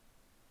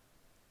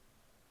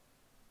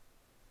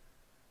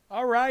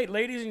All right,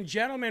 ladies and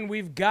gentlemen,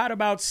 we've got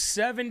about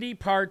 70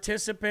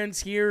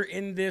 participants here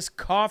in this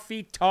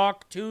Coffee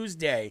Talk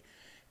Tuesday,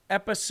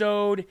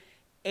 episode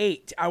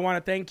 8. I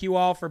want to thank you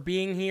all for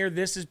being here.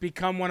 This has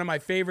become one of my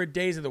favorite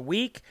days of the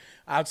week,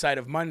 outside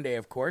of Monday,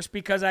 of course,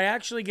 because I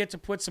actually get to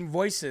put some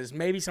voices,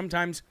 maybe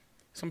sometimes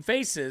some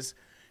faces,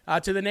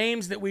 to the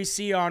names that we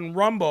see on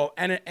Rumble.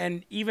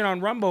 And even on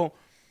Rumble,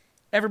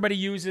 everybody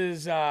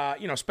uses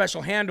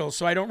special handles,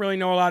 so I don't really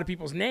know a lot of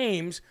people's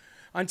names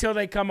until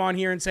they come on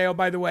here and say, oh,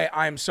 by the way,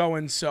 I'm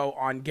so-and-so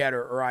on Getter,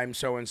 or I'm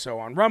so-and-so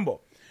on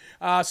Rumble.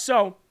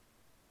 So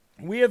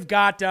we have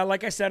got,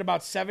 like I said,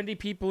 about 70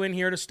 people in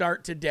here to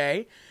start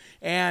today.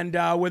 And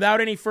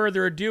without any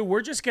further ado, we're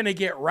just going to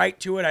get right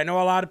to it. I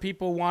know a lot of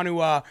people want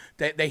to,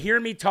 they hear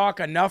me talk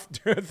enough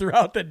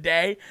throughout the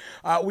day.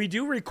 We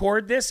do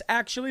record this,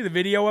 actually, the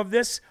video of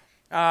this,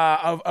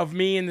 of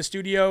me in the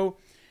studio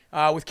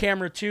with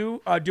camera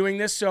 2 doing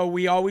this, so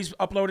we always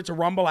upload it to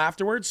Rumble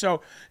afterwards. So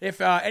if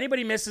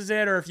anybody misses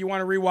it, or if you want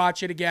to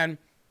rewatch it again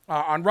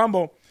on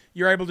Rumble,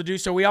 you're able to do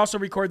so. We also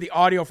record the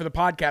audio for the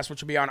podcast,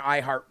 which will be on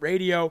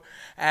iHeartRadio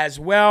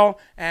as well.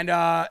 And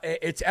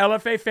it's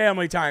LFA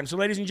family time. So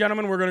ladies and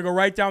gentlemen, we're going to go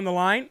right down the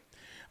line.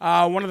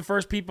 One of the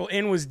first people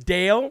in was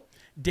Dale.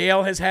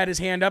 Dale has had his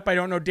hand up. I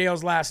don't know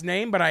Dale's last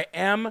name, but I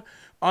am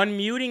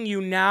unmuting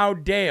you now,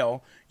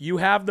 Dale. You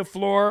have the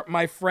floor,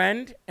 my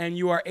friend, and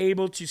you are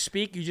able to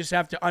speak. You just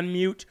have to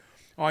unmute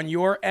on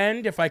your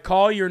end. If I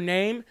call your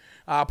name,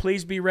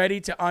 please be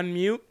ready to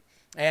unmute.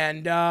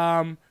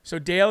 And so,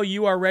 Dale,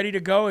 you are ready to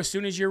go as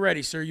soon as you're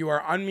ready, sir. You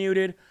are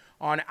unmuted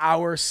on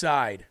our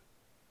side.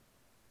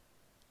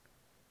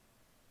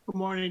 Good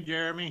morning,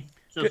 Jeremy.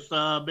 Just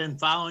been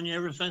following you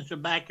ever since the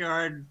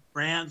backyard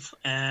rants,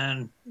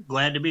 and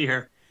glad to be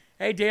here.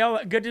 Hey, Dale,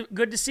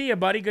 good to see you,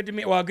 buddy. Good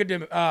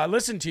to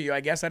listen to you,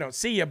 I guess. I don't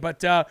see you,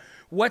 but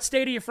what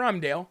state are you from,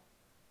 Dale?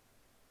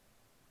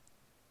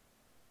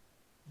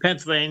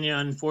 Pennsylvania,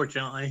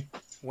 unfortunately.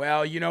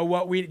 Well, you know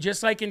what? We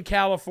just like in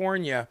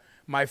California,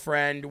 my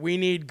friend, we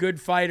need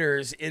good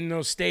fighters in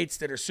those states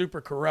that are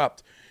super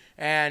corrupt.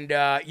 And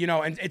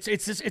and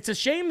it's a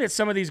shame that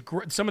some of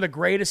the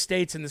greatest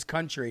states in this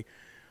country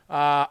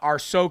are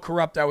so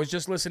corrupt. I was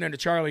just listening to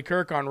Charlie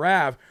Kirk on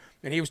Rav,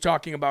 and he was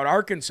talking about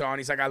Arkansas, and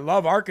he's like, I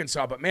love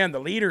Arkansas, but man, the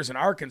leaders in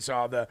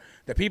Arkansas, the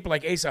people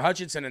like Asa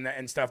Hutchinson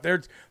and stuff,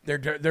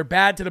 they're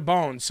bad to the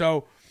bone.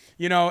 So,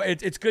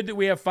 it's good that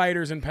we have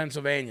fighters in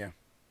Pennsylvania.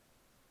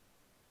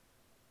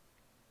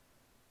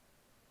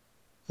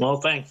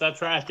 Well, thanks. I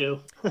try to.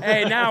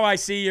 Hey, now I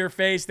see your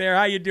face there.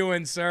 How you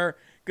doing, sir?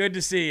 Good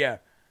to see you.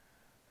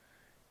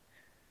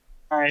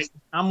 All right,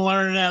 I'm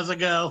learning as I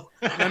go.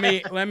 Let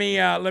me put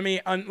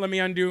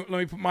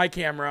my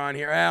camera on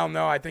here. Hell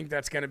no, I think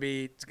it's gonna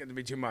be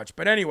too much.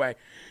 But anyway,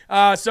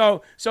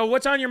 so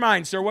what's on your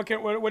mind, sir? What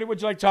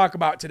would you like to talk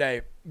about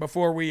today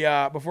before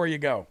you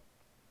go?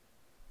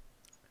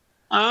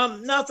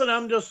 Nothing.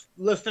 I'm just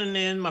listening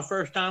in. My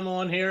first time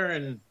on here,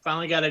 and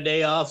finally got a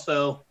day off,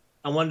 so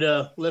I wanted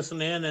to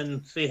listen in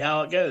and see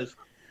how it goes.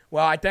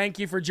 Well, I thank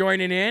you for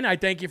joining in. I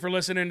thank you for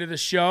listening to the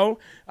show,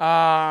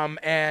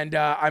 and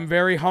I'm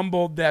very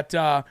humbled that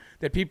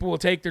people will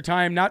take their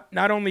time, not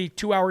only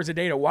 2 hours a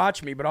day to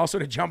watch me, but also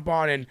to jump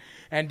on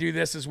and do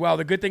this as well.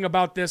 The good thing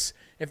about this,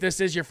 if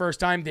this is your first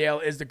time, Dale,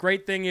 is the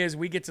great thing is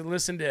we get to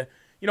listen to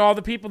all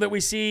the people that we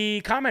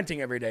see commenting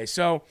every day.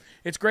 So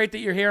it's great that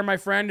you're here, my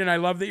friend, and I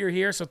love that you're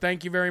here. So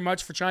thank you very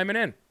much for chiming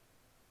in.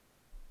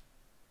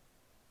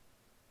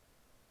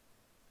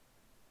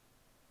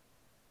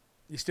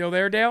 You still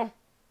there, Dale?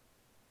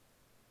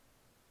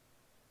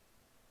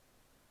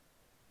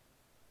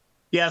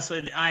 Yes,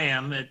 I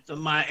am.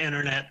 My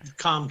internet,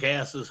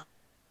 Comcast is.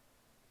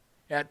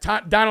 Yeah,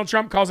 Donald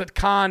Trump calls it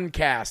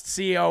Concast,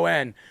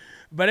 C-O-N.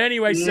 But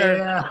anyway,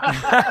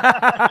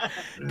 yeah. Sir,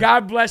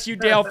 God bless you,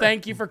 Dale.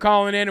 Thank you for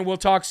calling in, and we'll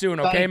talk soon,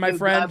 okay, my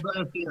friend? God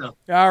bless you.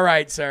 All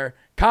right, sir.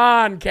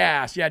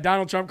 Concast. Yeah,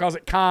 Donald Trump calls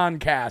it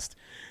Concast.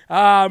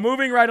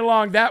 Moving right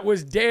along, that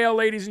was Dale,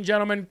 ladies and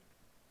gentlemen.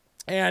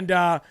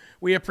 And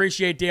we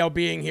appreciate Dale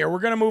being here. We're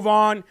going to move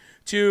on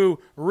to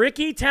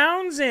Ricky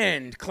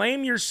Townsend.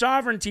 Claim your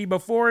sovereignty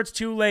before it's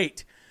too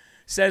late,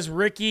 says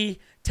Ricky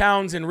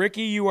Townsend.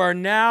 Ricky, you are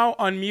now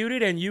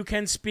unmuted and you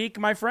can speak,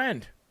 my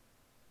friend.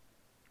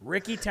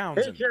 Ricky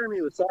Townsend. Hey,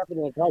 Jeremy, what's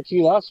happening? I talked to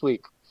you last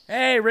week.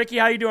 Hey, Ricky,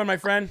 how you doing, my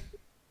friend?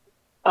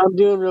 I'm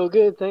doing real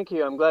good, thank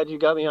you. I'm glad you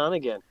got me on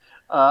again.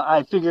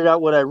 I figured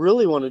out what I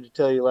really wanted to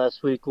tell you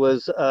last week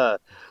was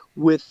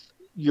with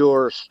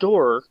your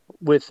store,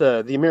 with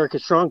the America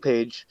Strong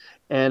page,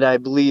 and I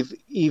believe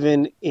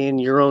even in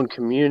your own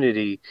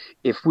community,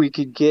 if we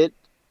could get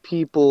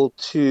people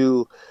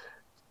to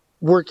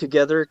work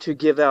together to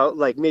give out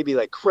maybe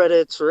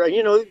credits or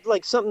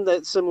something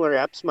that similar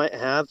apps might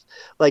have,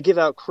 give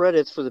out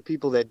credits for the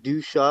people that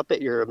do shop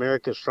at your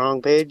America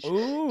Strong page.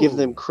 Ooh. Give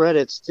them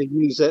credits to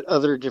use at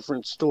other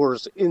different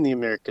stores in the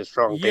America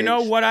Strong page. You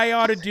know what I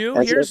ought to do?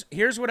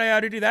 Here's what I ought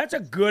to do. That's a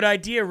good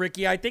idea,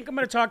 Ricky. I think I'm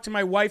going to talk to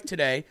my wife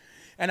today,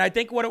 and I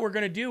think what we're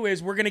going to do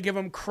is we're going to give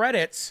them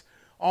credits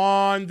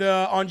on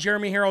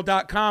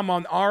jeremyharrell.com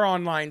on our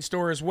online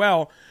store as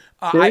well.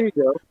 There you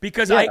go.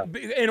 Because Yeah.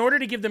 in order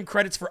to give them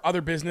credits for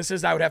other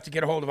businesses, I would have to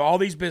get a hold of all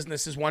these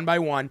businesses one by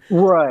one.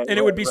 Right. And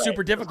it would be right,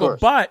 super of difficult.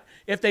 course. But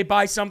if they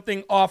buy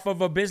something off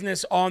of a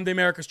business on the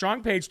America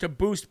Strong page to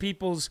boost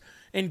people's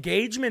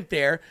engagement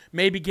there,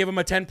 maybe give them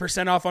a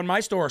 10% off on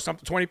my store or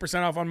something,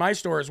 20% off on my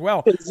store as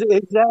well.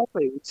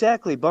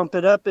 Exactly. Bump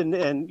it up and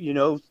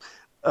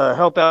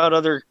help out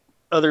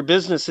other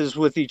businesses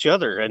with each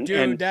other, and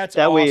Dude, that's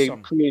that way awesome.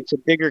 it creates a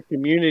bigger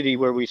community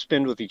where we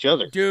spend with each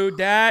other. Dude,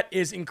 that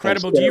is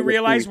incredible. Do you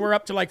realize we're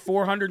up to like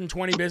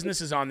 420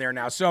 businesses on there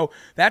now? So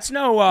that's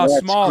no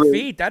small great.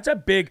 feat. That's a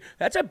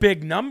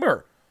big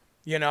number,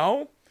 you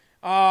know?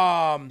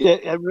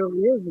 It really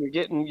is.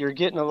 You're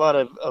getting a lot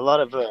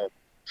of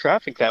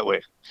traffic that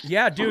way.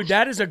 Yeah, dude,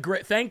 that is a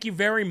great. Thank you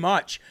very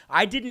much.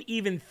 I didn't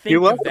even think You're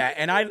of welcome. that,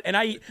 and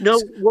I.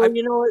 No, well,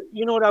 you know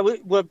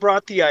what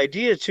brought the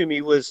idea to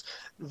me was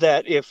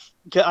that if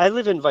I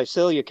live in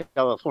Visalia,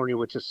 California,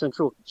 which is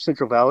Central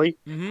Valley,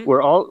 Mhm.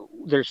 where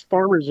there's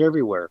farmers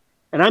everywhere,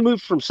 and I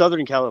moved from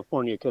Southern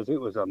California because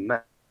it was a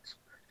mess,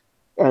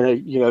 and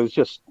it was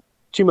just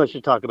too much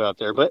to talk about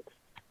there. But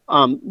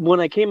when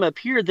I came up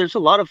here, there's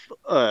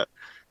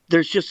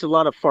just a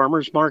lot of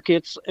farmers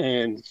markets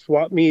and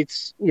swap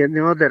meets,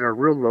 that are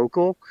real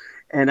local.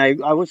 And I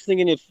was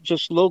thinking if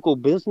just local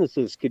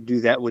businesses could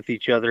do that with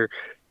each other,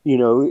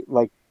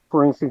 like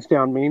for instance,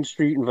 down Main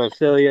Street in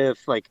Visalia,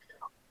 if like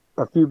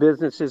a few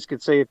businesses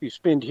could say, if you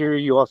spend here,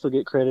 you also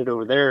get credit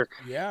over there.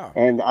 Yeah.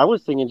 And I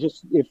was thinking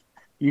just if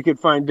you could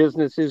find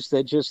businesses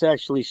that just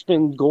actually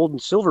spend gold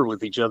and silver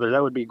with each other,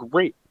 that would be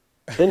great.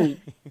 Then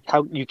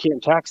how you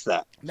can't tax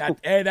that.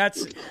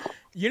 That's.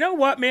 You know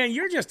what, man?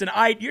 You're just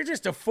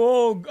a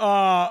full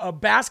a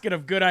basket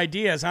of good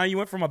ideas, huh? You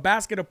went from a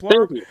basket of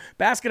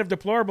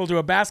deplorable to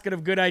a basket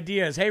of good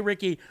ideas. Hey,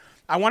 Ricky,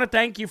 I want to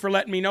thank you for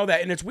letting me know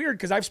that. And it's weird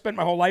because I've spent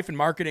my whole life in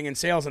marketing and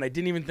sales, and I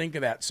didn't even think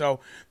of that. So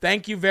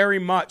thank you very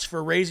much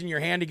for raising your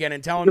hand again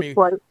and telling me.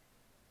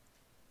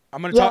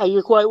 I'm going to talk. Yeah,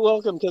 you're quite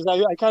welcome, because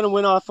I kind of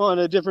went off on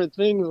a different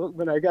thing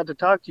when I got to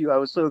talk to you. I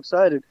was so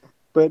excited.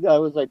 But I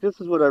was like, this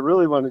is what I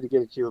really wanted to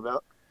get at you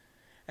about.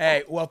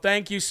 Hey, well,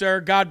 thank you, sir.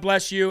 God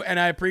bless you, and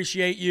I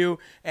appreciate you.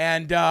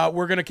 And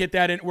we're gonna get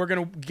that in. We're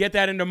gonna get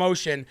that into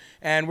motion,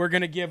 and we're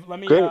gonna give. Let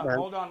me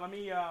hold on.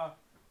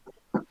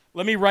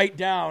 Let me write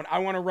down. I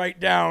want to write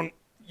down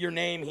your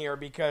name here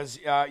because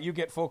you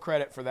get full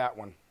credit for that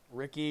one,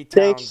 Ricky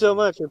Townsend. Thanks so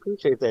much. I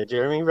appreciate that,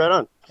 Jeremy. Right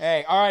on.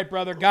 Hey, all right,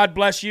 brother. God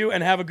bless you,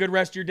 and have a good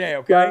rest of your day.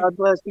 Okay. God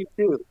bless you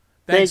too.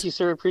 Thanks. Thank you,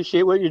 sir.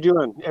 Appreciate what you're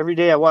doing. Every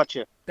day I watch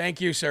you. Thank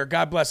you, sir.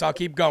 God bless. I'll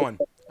keep going.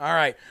 All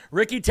right.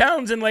 Ricky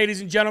Townsend, ladies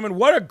and gentlemen,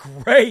 what a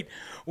great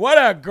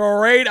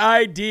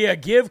idea.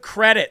 Give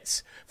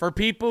credits for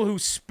people who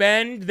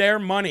spend their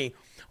money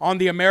on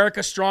the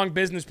America Strong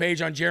business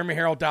page on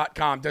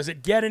jeremyharrell.com. Does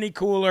it get any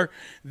cooler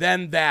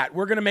than that?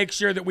 We're going to make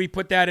sure that we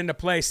put that into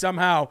play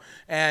somehow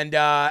and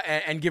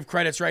give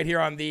credits right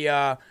here on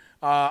the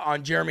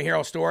on Jeremy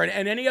Harrell Store,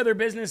 and any other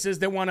businesses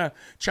that want to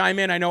chime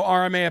in. I know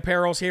RMA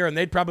Apparel's here, and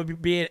they'd probably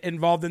be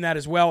involved in that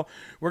as well.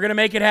 We're going to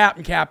make it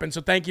happen, Captain, so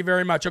thank you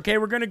very much. Okay,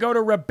 we're going to go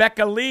to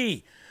Rebecca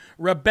Lee.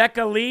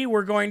 Rebecca Lee,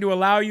 we're going to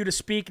allow you to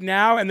speak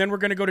now, and then we're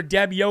going to go to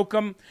Deb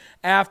Yoakum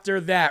after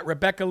that.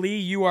 Rebecca Lee,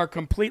 you are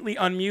completely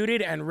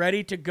unmuted and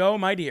ready to go,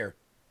 my dear.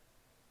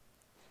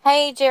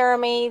 Hey,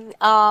 Jeremy.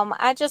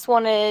 I just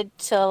wanted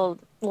to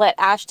let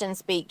Ashton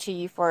speak to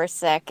you for a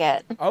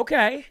second.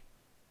 Okay.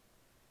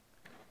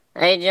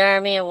 Hey,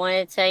 Jeremy, I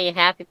wanted to tell you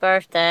happy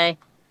birthday.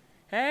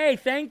 Hey,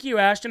 thank you,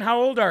 Ashton. How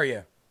old are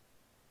you?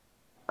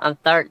 I'm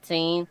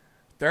 13.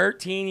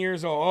 13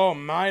 years old. Oh,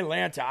 my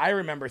Lanta. I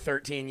remember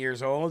 13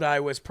 years old. I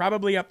was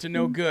probably up to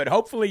no good.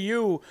 Hopefully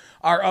you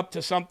are up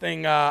to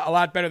something a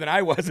lot better than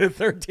I was at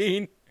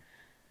 13.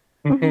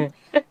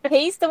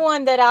 He's the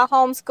one that I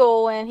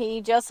homeschool, and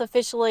he just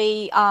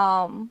officially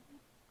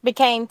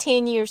became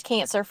 10 years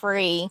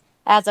cancer-free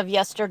as of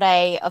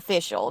yesterday,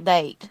 official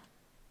date.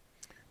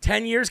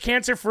 10 years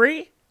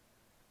cancer-free?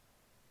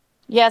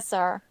 Yes,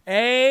 sir.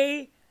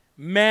 Amen.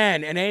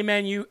 And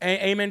amen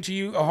to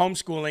you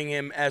homeschooling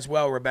him as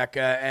well,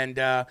 Rebecca. And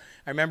I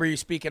remember you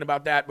speaking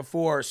about that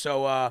before.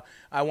 So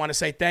I want to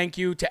say thank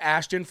you to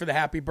Ashton for the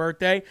happy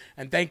birthday.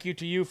 And thank you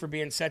to you for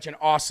being such an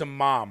awesome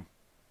mom.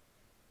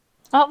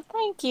 Oh,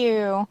 thank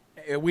you.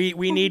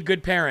 We need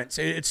good parents.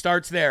 It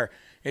starts there.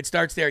 It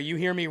starts there. You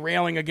hear me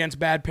railing against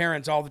bad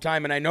parents all the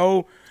time. And I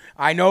know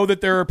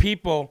that there are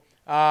people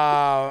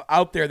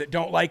out there that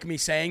don't like me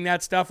saying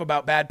that stuff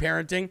about bad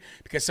parenting,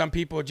 because some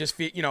people just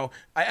feel,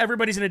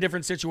 everybody's in a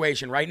different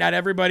situation, right? Not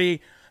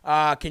everybody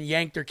can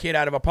yank their kid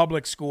out of a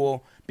public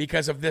school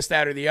because of this,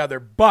 that, or the other.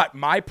 But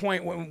my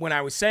point when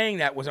I was saying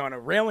that was on a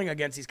railing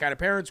against these kind of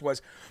parents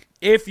was,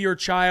 if your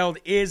child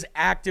is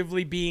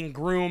actively being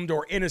groomed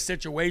or in a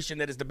situation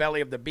that is the belly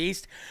of the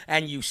beast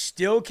and you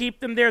still keep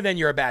them there, then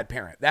you're a bad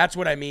parent. That's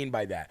what I mean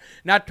by that.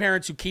 Not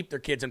parents who keep their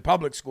kids in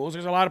public schools.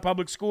 There's a lot of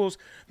public schools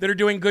that are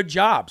doing good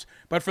jobs,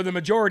 but for the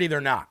majority, they're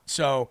not.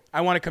 So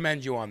I want to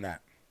commend you on that.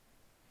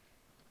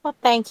 Well,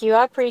 thank you.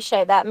 I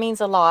appreciate that. It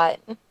means a lot.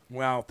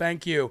 Well,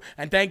 thank you.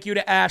 And thank you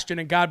to Ashton,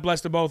 and God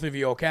bless the both of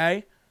you,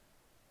 okay?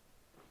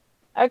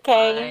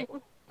 Okay.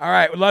 All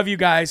right. Love you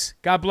guys.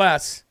 God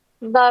bless.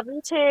 Love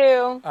you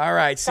too. All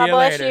right. See God you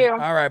bless later. you.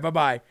 All right.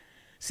 Bye-bye.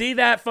 See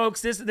that,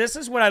 folks? This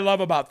is what I love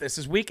about this,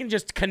 is we can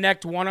just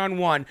connect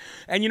one-on-one.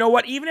 And you know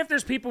what? Even if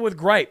there's people with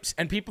gripes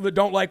and people that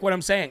don't like what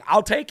I'm saying,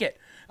 I'll take it.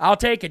 I'll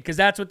take it, because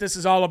that's what this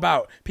is all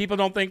about. People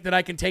don't think that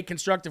I can take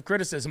constructive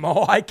criticism.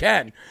 Oh, I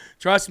can.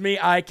 Trust me,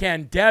 I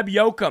can. Deb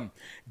Yoakum.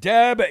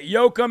 Deb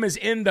Yoakum is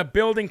in the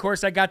building. Of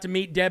course, I got to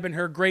meet Deb and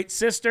her great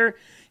sister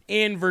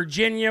in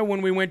Virginia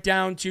when we went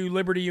down to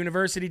Liberty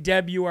University.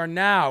 Deb, you are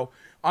now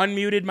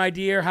unmuted, my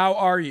dear. How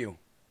are you?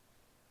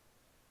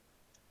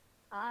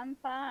 I'm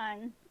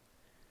fine.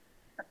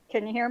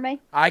 Can you hear me?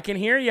 I can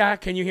hear you.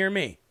 Can you hear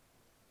me?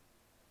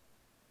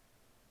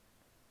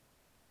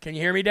 Can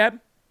you hear me,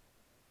 Deb?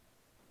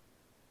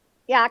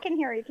 Yeah, I can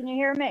hear you. Can you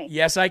hear me?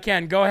 Yes, I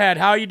can. Go ahead.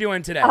 How are you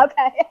doing today? Okay.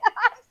 I'm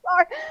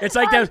sorry. It's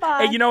like I'm those.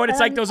 fine. Hey, you know what?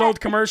 It's like those old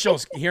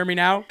commercials. You hear me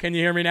now? Can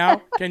you hear me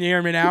now? Can you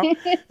hear me now?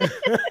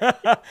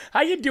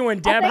 How you doing,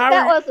 Deb?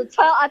 I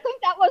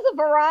think that was a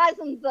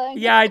Verizon thing.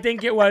 Yeah, I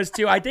think it was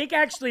too. I think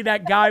actually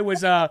that guy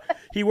was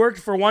he worked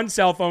for one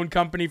cell phone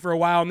company for a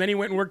while, and then he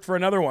went and worked for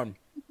another one.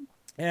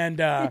 And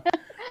but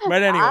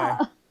anyway.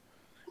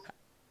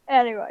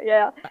 Anyway,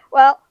 yeah.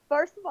 Well,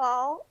 first of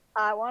all,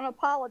 I want to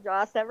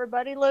apologize to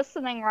everybody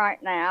listening right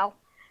now,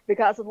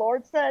 because the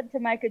Lord said to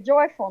make a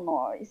joyful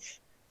noise.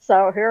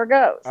 So here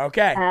goes.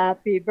 Okay.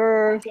 Happy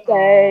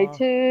birthday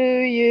to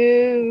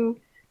you.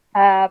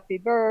 Happy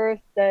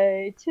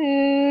birthday to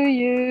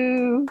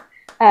you.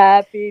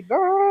 Happy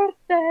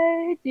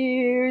birthday,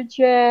 dear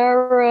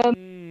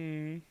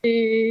Jeremy.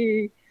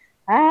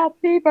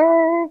 Happy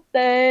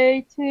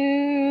birthday to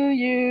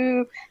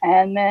you,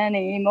 and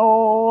many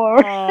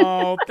more.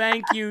 Oh,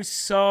 thank you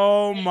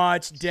so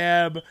much,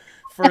 Deb,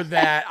 for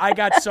that. I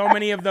got so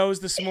many of those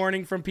this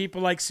morning from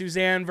people like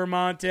Suzanne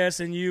Vermontes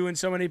and you and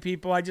so many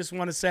people. I just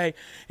want to say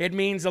it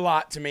means a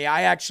lot to me.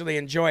 I actually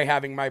enjoy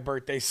having my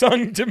birthday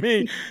sung to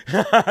me.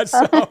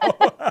 So,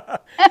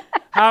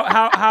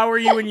 how are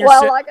you and your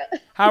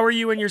how are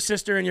you and your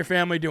sister and your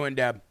family doing,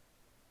 Deb?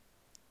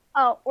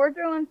 Oh, we're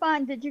doing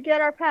fine. Did you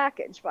get our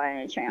package by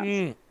any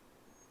chance?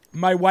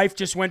 My wife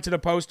just went to the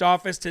post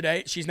office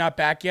today. She's not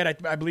back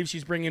yet. I believe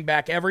she's bringing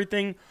back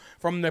everything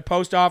from the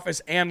post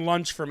office and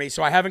lunch for me.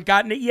 So I haven't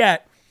gotten it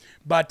yet.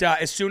 But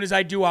as soon as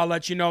I do, I'll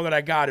let you know that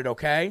I got it,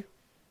 okay?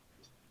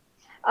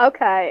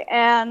 Okay.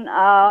 And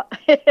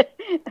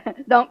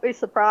don't be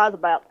surprised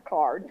about the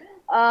card.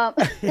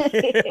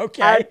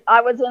 Okay.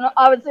 I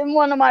was in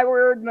one of my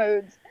weird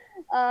moods.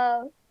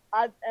 I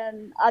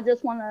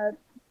just want to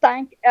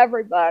thank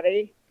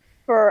everybody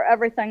for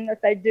everything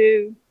that they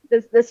do.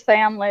 This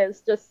family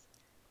is just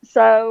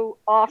so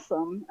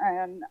awesome,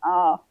 and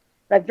God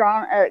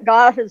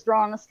has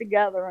drawn us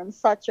together in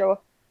such a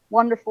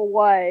wonderful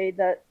way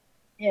that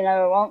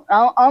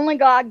only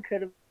God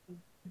could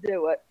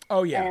do it.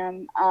 Oh yeah.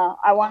 And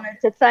I wanted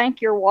to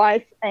thank your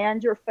wife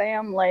and your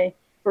family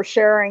for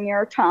sharing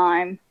your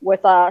time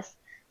with us.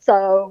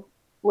 So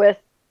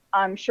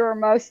I'm sure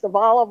most of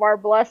all of our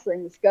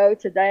blessings go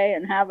today,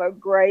 and have a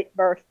great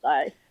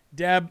birthday.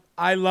 Deb,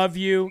 I love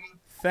you.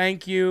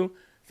 Thank you.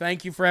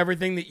 Thank you for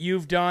everything that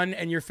you've done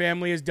and your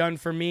family has done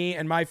for me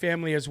and my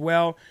family as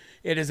well.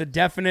 It is a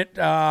definite,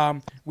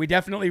 we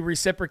definitely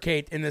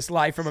reciprocate in this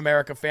Live from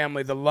America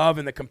family, the love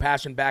and the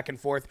compassion back and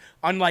forth,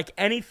 unlike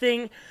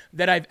anything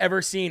that I've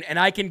ever seen. And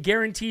I can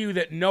guarantee you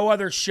that no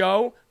other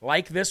show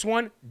like this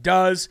one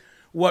does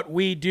what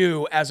we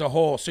do as a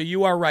whole. So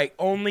you are right.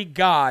 Only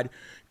God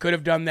could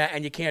have done that,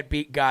 and you can't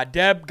beat God.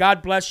 Deb,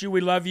 God bless you.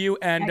 We love you,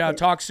 and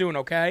talk soon,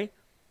 okay?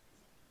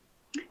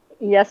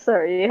 Yes,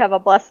 sir. You have a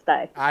blessed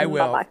day. I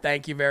will. Bye-bye.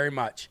 Thank you very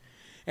much.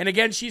 And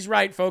again, she's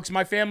right, folks.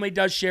 My family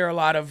does share a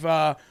lot of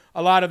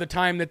the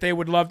time that they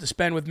would love to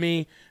spend with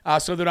me,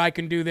 so that I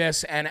can do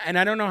this. And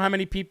I don't know how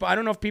many people. I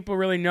don't know if people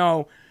really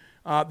know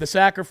the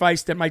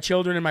sacrifice that my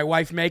children and my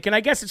wife make. And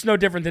I guess it's no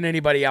different than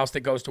anybody else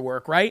that goes to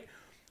work, right?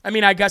 I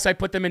mean, I guess I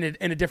put them in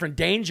a different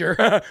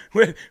danger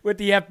with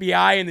the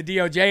FBI and the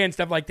DOJ and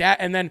stuff like that.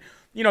 And then,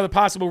 the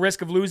possible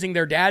risk of losing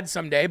their dad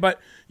someday. But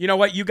you know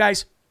what? You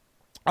guys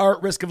are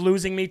at risk of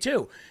losing me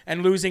too,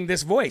 and losing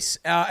this voice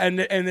and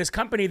this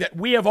company that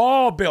we have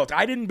all built.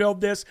 I didn't build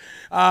this.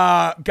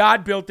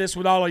 God built this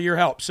with all of your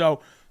help.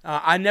 So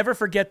I never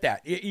forget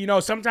that.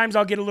 Sometimes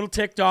I'll get a little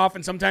ticked off,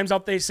 and sometimes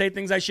I'll say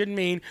things I shouldn't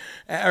mean,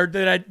 or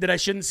that I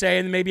shouldn't say,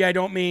 and maybe I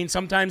don't mean.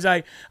 Sometimes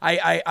I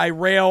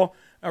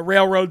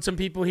railroad some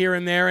people here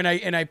and there,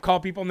 and I call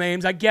people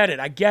names. I get it.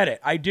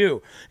 I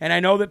do. And I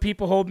know that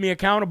people hold me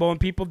accountable, and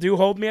people do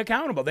hold me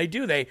accountable. They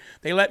do. They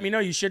let me know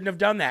you shouldn't have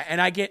done that.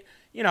 And I get,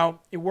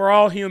 we're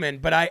all human,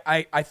 but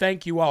I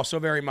thank you all so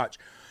very much.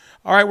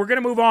 All right, we're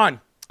going to move on.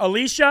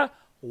 Alicia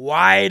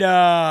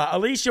Wida.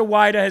 Alicia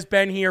Wida has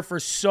been here for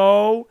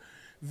so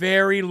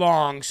very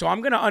long. So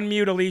I'm going to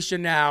unmute Alicia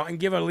now and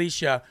give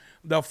Alicia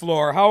the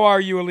floor. How are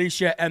you,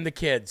 Alicia, and the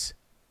kids?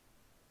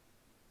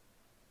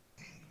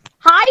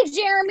 Hi,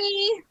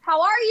 Jeremy.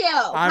 How are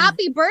you?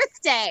 Happy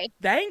birthday.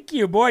 Thank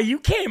you, boy. You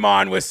came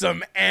on with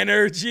some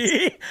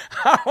energy.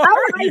 How are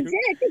I you? did,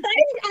 because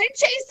I'm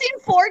chasing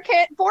four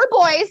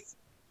boys.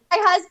 My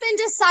husband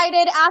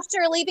decided after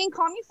leaving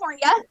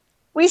California,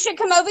 we should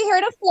come over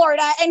here to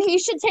Florida, and he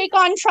should take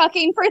on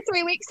trucking for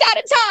 3 weeks at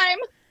a time.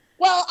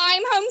 Well,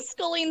 I'm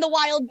homeschooling the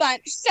wild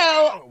bunch,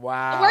 so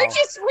Wow. we're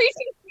just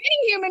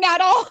getting human at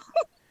all.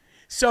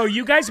 So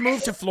you guys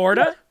moved to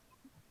Florida?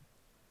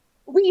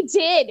 We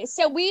did.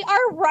 So we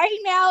are right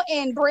now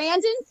in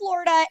Brandon,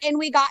 Florida, and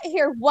we got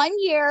here 1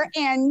 year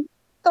and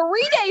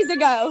 3 days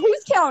ago.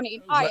 Who's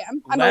counting? I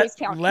am. I'm always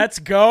counting. Let's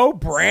go,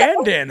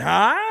 Brandon,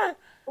 huh?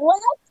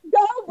 Let's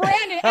go,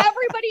 Brandon.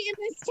 Everybody in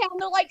this town,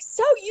 they're like,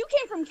 so you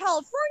came from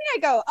California? I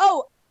go,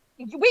 oh,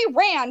 we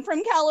ran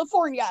from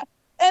California.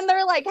 And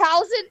they're like,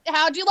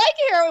 how'd you like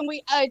it here? And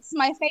it's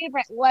my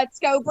favorite. Let's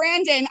go,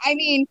 Brandon. I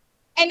mean,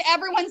 and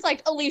everyone's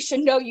like, Alicia,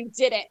 no, you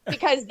didn't.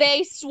 Because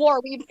they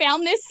swore we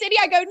found this city.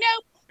 I go,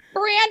 nope.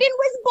 Brandon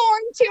was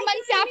born 2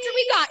 months after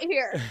we got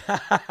here.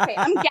 Okay,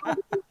 I'm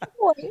gathering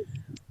boys.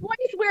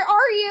 Boys, where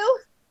are you?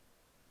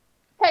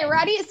 Okay,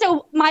 ready?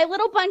 So my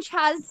little bunch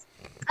has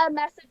a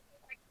message.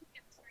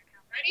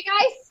 Ready,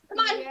 guys? Come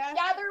on,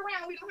 gather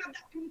around. We don't have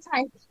that many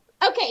time.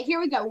 Okay, here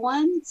we go.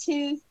 1,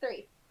 2,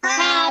 3.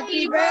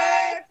 Happy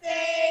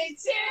birthday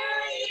to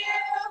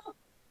you.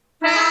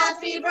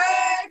 Happy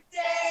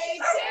birthday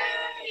to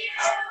you.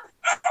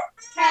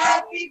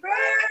 Happy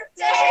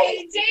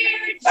birthday,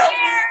 dear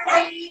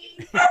Jeremy.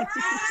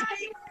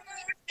 Happy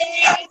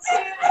birthday to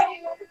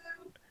you.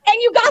 And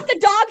you got the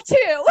dog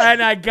too.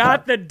 And I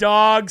got the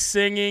dog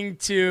singing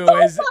too. Oh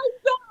my God.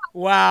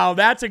 Wow,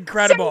 that's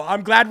incredible.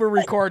 I'm glad we're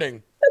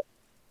recording.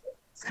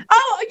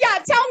 Oh, yeah,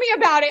 tell me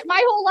about it. My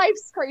whole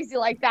life's crazy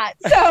like that.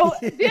 So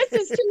this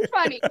is too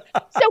funny.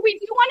 So we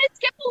do want to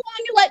skip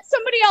along and let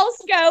somebody else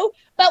go,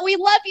 but we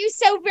love you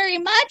so very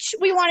much.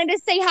 We wanted to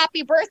say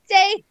happy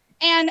birthday.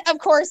 And, of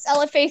course,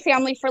 LFA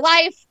family for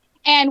life.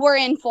 And we're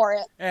in for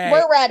it. Hey,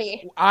 we're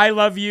ready. I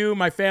love you.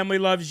 My family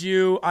loves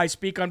you. I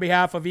speak on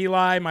behalf of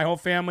Eli, my whole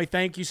family.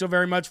 Thank you so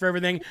very much for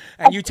everything.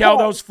 And you tell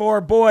those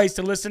 4 boys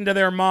to listen to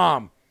their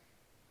mom.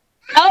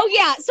 Oh,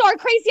 yeah. So our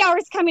crazy hour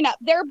is coming up.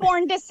 They're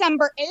born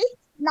December 8th.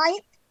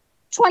 9th,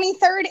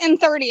 23rd, and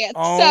 30th.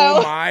 Oh,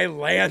 so, my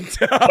land.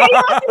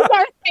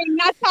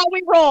 That's how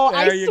we roll,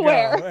 I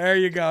swear. There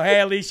you go.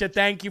 Hey, Alicia,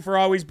 thank you for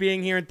always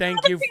being here, and thank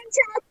you.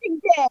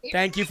 Fantastic day.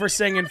 Thank you for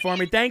singing for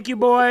me. Thank you,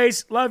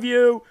 boys. Love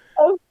you.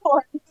 Of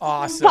course.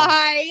 Awesome.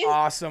 Bye.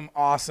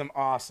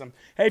 Awesome.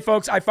 Hey,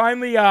 folks, I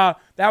finally,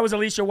 that was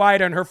Alicia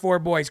Wyatt and her 4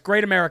 boys.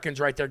 Great Americans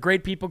right there.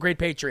 Great people, great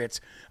patriots.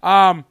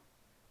 I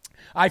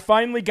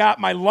finally got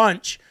my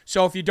lunch,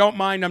 so if you don't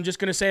mind, I'm just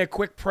going to say a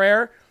quick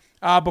prayer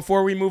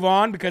before we move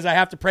on, because I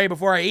have to pray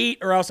before I eat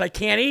or else I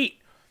can't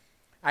eat.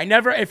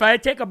 If I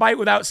take a bite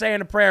without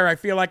saying a prayer, I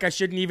feel like I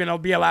shouldn't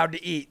even be allowed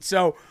to eat.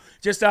 So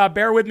just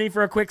bear with me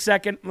for a quick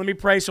second. Let me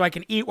pray so I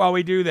can eat while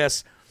we do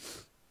this.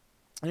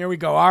 Here we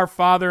go. Our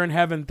Father in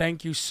heaven,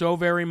 thank you so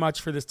very much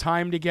for this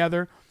time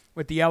together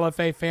with the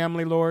LFA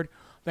family, Lord.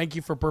 Thank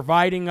you for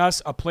providing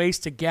us a place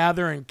to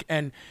gather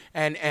and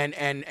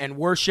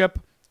worship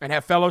and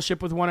have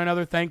fellowship with one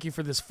another. Thank you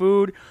for this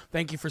food.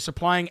 Thank you for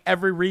supplying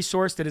every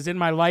resource that is in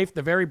my life,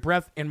 the very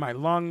breath in my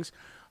lungs.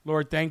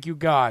 Lord, thank you,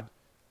 God,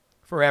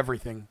 for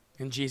everything.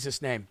 In Jesus'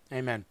 name,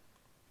 amen.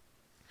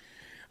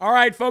 All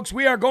right, folks,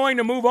 we are going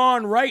to move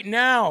on right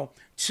now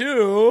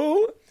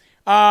to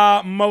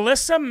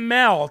Melissa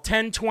Mel,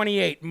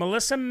 1028.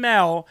 Melissa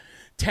Mel,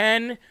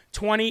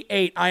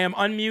 1028. I am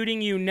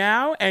unmuting you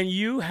now, and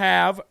you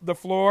have the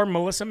floor,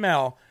 Melissa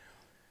Mel,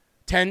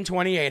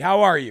 1028.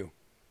 How are you?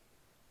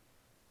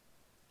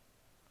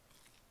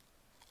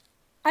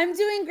 I'm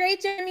doing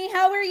great, Jeremy.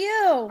 How are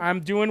you?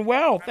 I'm doing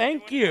well.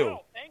 Thank you.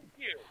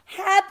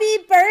 Happy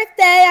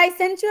birthday. I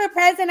sent you a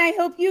present. I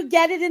hope you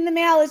get it in the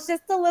mail. It's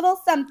just a little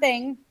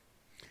something.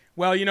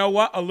 Well, you know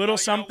what? A little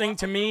something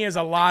to me is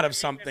a lot of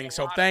something.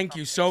 So thank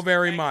you so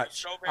very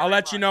much. I'll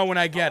let you know when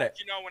I get it.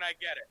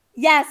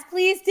 Yes,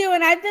 please do.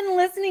 And I've been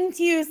listening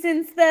to you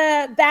since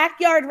the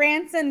Backyard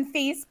Rants and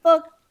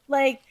Facebook,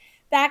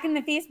 back in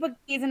the Facebook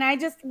days, and I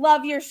just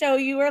love your show.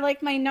 You are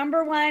my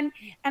number one,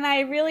 and I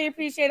really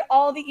appreciate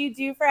all that you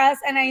do for us,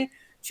 and I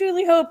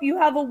truly hope you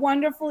have a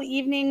wonderful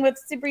evening with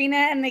Sabrina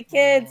and the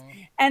kids,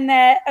 and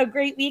a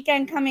great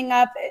weekend coming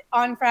up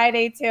on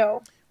Friday,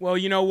 too. Well,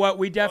 you know what?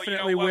 We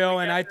definitely will,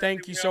 and I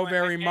thank you so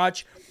very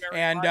much,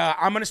 and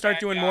I'm going to start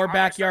doing more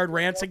Backyard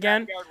Rants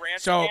again,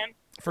 so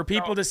for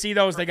people to see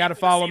those, they got to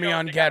follow me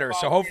on Getter,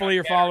 so hopefully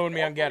you're following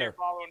me on Getter.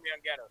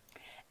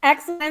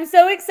 Excellent. I'm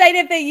so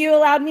excited that you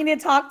allowed me to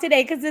talk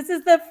today, because this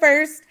is the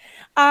first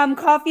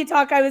coffee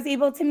talk I was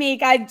able to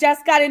make. I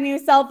just got a new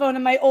cell phone,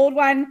 and my old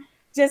one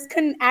just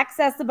couldn't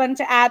access a bunch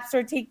of apps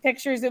or take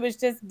pictures. It was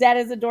just dead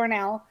as a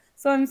doornail.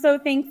 So I'm so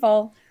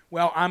thankful.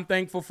 Well, I'm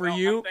thankful for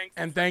you,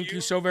 and thank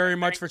you so very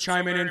much for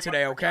chiming in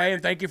today, okay?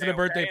 And thank you for the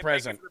birthday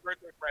present.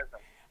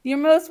 You're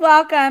most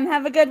welcome.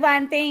 Have a good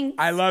one. Thanks.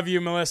 I love you,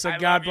 Melissa.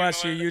 God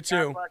bless you. You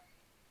too.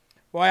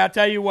 Boy, I'll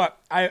tell you what.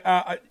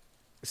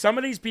 some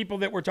of these people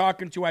that we're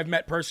talking to I've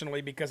met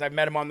personally because I've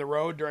met them on the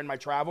road during my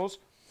travels.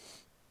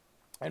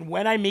 And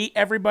when I meet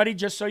everybody,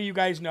 just so you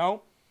guys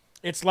know,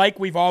 it's like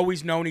we've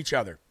always known each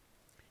other.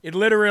 It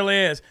literally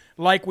is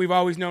like we've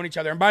always known each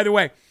other. And by the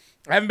way,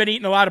 I haven't been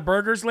eating a lot of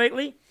burgers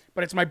lately,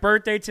 but it's my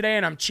birthday today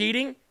and I'm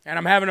cheating and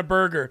I'm having a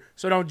burger,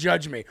 so don't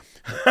judge me.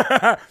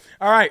 All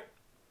right,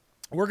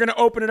 we're going to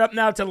open it up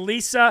now to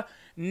Lisa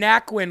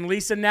Naquin.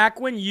 Lisa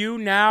Naquin, you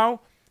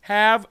now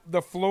have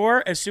the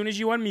floor as soon as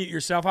you unmute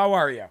yourself. How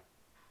are you?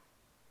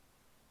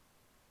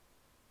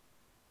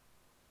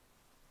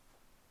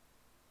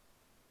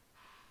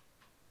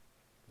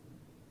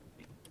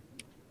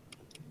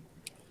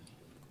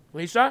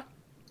 Lisa?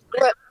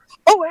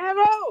 Oh,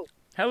 hello.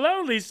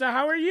 Hello, Lisa.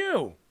 How are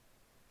you?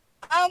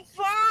 I'm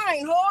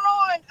fine. Hold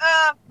on.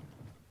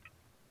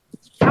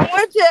 I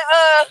went to,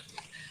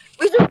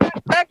 we just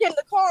got back in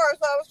the car, so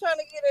I was trying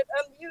to get it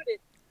unmuted.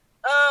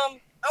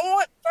 I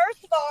want,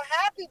 first of all,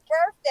 happy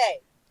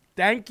birthday.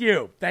 Thank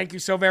you. Thank you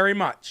so very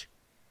much.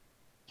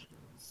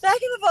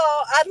 Second of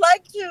all, I'd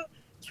like to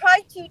try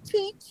to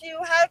teach you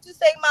how to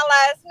say my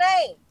last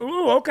name.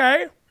 Ooh,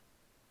 okay.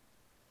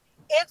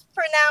 It's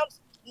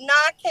pronounced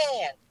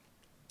Nakan.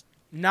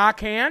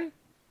 Nakan?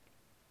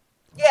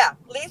 Yeah,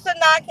 Lisa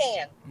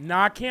Nakan.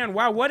 Nakan.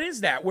 Wow, what is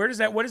that? Where's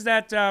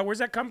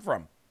that come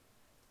from?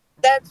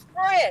 That's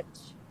French.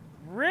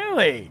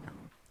 Really?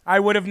 I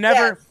would have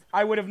never Yes.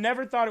 I would have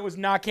never thought it was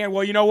Nakan.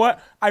 Well, you know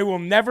what? I will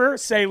never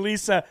say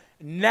Lisa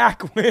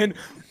Naquin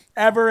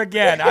ever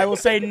again. I will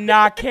say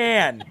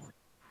Nakan.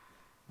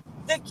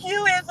 The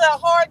Q is a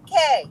hard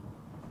K.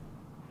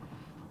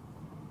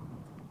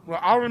 Well,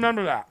 I'll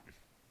remember that.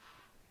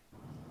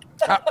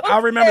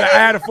 I'll remember that. I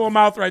had a full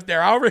mouth right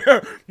there.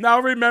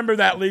 I'll remember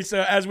that,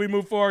 Lisa, as we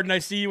move forward and I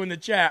see you in the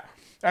chat.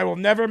 I will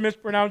never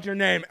mispronounce your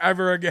name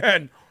ever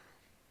again.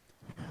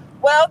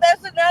 Well,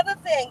 that's another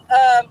thing.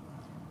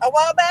 A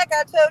while back,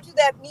 I told you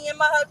that me and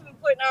my husband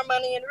putting our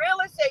money in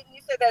real estate, and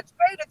you said that's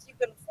great if you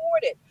can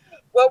afford it.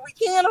 Well, we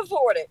can't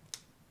afford it.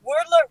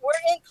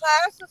 We're in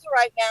classes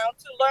right now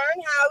to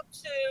learn how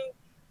to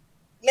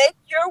make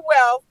your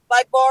wealth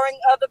by borrowing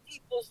other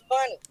people's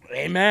money.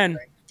 Amen.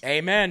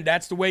 Amen.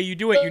 That's the way you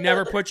do it. You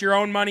never put your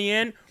own money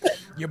in.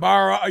 You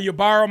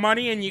borrow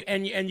money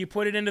and you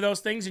put it into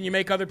those things and you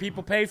make other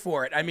people pay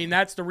for it. I mean,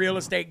 that's the real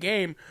estate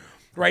game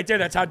right there.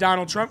 That's how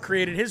Donald Trump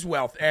created his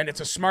wealth, and it's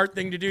a smart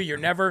thing to do. You're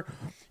never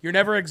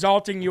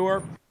exalting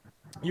your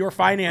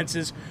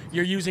finances.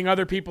 You're using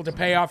other people to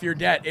pay off your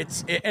debt.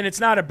 And it's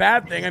not a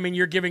bad thing. I mean,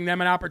 you're giving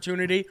them an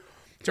opportunity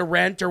to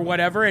rent or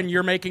whatever, and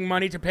you're making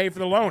money to pay for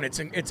the loan. It's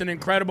an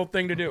incredible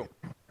thing to do.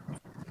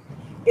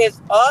 It's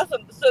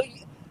awesome. So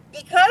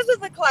because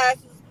of the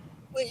classes,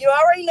 well, you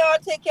already know I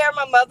take care of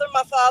my mother,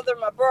 my father,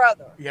 my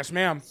brother. Yes,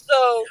 ma'am.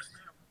 So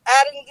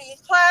adding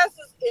these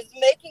classes is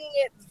making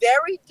it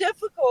very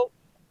difficult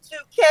to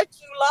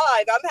catch you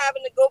live. I'm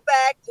having to go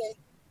back and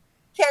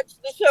catch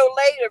the show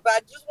later, but I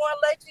just want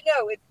to let you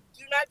know, if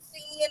you do not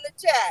see me in the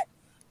chat,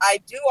 I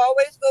do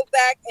always go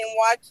back and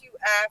watch you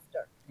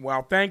after.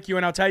 Well, thank you,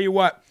 and I'll tell you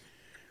what.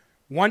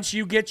 Once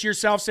you get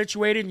yourself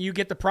situated and you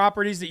get the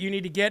properties that you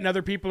need to get and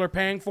other people are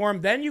paying for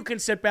them, then you can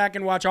sit back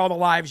and watch all the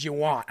lives you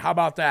want. How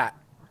about that?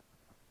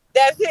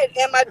 That's it,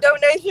 and my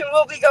donation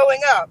will be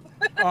going up.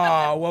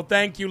 Oh, well,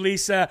 thank you,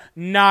 Lisa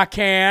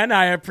Nakan.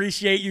 I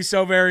appreciate you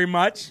so very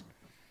much.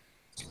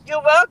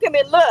 You're welcome,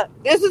 and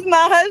look, this is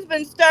my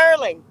husband,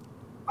 Sterling.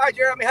 Hi,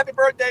 Jeremy. Happy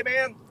birthday,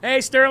 man.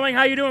 Hey, Sterling,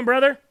 how you doing,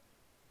 brother?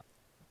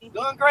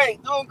 Doing great.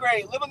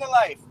 Living the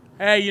life.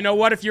 Hey, you know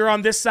what? If you're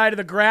on this side of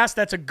the grass,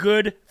 that's a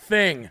good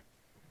thing.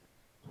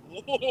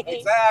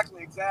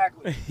 Exactly.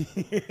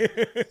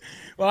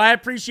 Well, I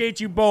appreciate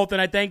you both, and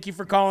I thank you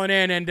for calling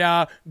in,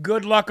 and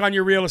good luck on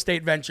your real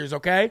estate ventures,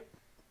 okay?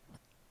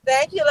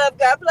 Thank you, love.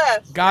 God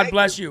bless. God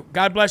bless you.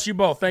 God bless you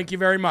both. Thank you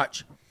very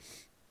much.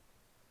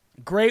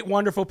 Great,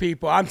 wonderful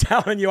people. I'm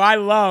telling you, I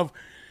love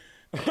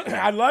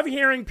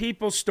hearing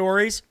people's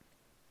stories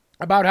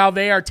about how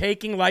they are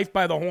taking life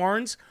by the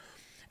horns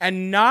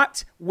and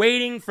not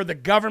waiting for the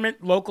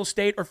government, local,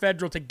 state, or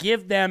federal to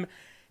give them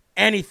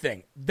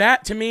anything.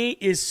 That, to me,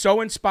 is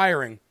so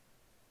inspiring.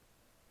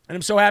 And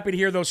I'm so happy to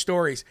hear those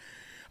stories.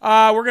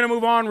 We're going to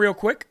move on real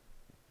quick.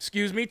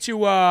 Excuse me,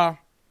 to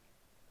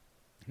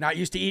not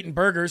used to eating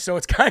burgers, so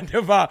it's kind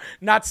of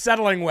not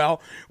settling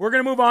well. We're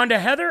going to move on to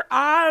Heather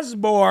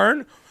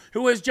Osborne,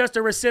 who is just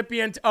a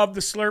recipient of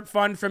the Slurp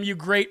Fund from you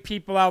great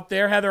people out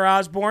there. Heather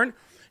Osborne,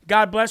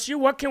 God bless you.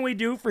 What can we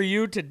do for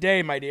you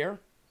today, my dear?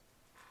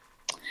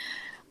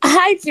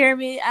 Hi,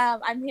 Jeremy.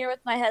 I'm here with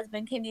my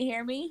husband. Can you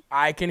hear me?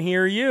 I can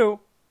hear you.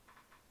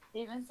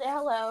 Even say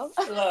hello.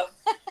 Hello.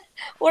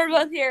 We're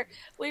both here.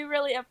 We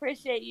really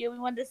appreciate you. We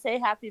wanted to say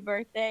happy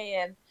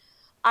birthday, and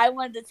I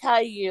wanted to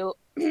tell you,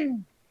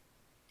 I'm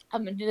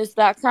going to do this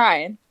without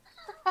crying.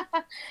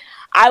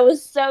 I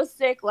was so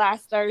sick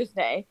last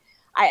Thursday.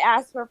 I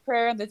asked for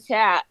prayer in the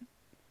chat,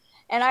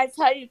 and I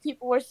tell you,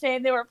 people were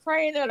saying they were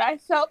praying, and I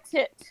felt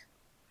it.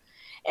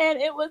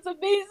 And it was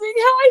amazing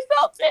how I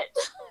felt it.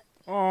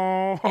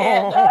 Oh,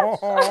 and,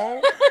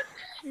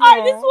 I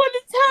just want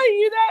to tell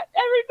you that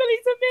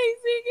everybody's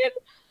amazing.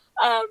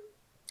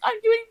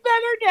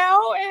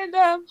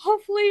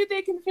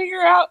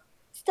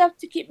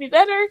 me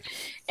better.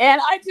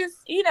 And I just,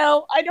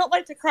 I don't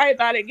like to cry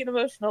about it, get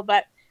emotional,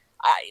 but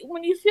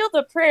when you feel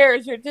the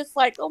prayers, you're just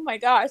like, oh my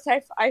gosh,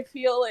 I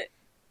feel it.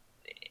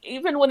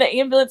 Even when the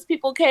ambulance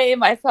people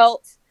came, I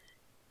felt,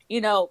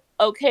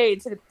 okay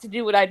to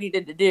do what I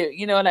needed to do.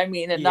 You know what I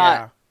mean? And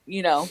not,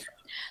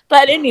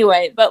 But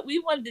anyway, we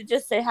wanted to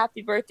just say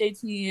happy birthday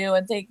to you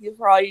and thank you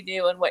for all you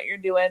do and what you're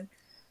doing.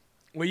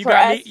 Well, you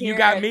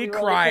got me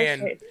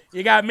crying. Really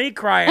you got me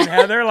crying,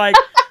 Heather.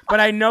 But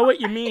I know what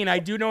you mean. I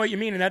do know what you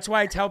mean, and that's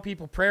why I tell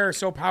people prayer is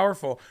so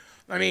powerful.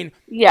 I mean,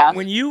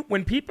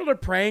 when people are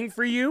praying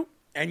for you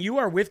and you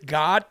are with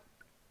God,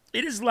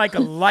 it is like a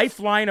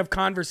lifeline of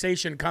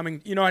conversation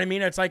coming. You know what I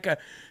mean? It's like a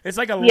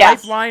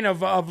lifeline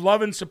of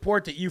love and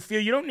support that you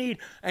feel. You don't need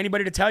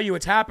anybody to tell you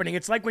what's happening.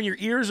 It's like when your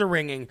ears are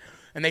ringing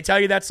and they tell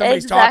you that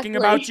somebody's talking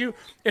about you.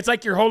 It's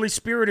like your Holy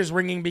Spirit is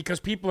ringing because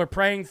people are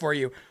praying for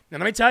you. And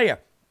let me tell you,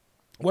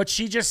 what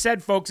she just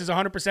said, folks, is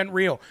 100%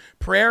 real.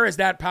 Prayer is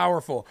that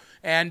powerful.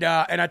 And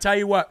I tell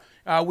you what,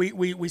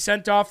 we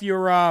sent off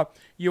your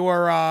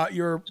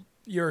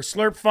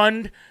Slurp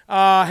Fund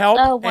help.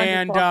 Oh,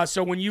 wonderful. And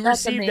so when you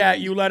receive that,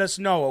 you let us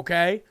know,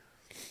 okay?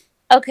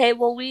 Okay,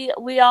 well,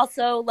 we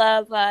also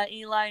love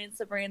Eli and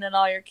Sabrina and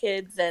all your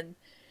kids. And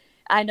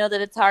I know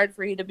that it's hard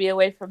for you to be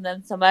away from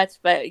them so much,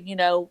 but,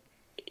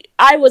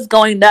 I was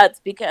going nuts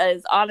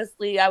because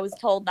honestly, I was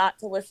told not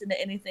to listen to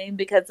anything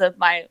because of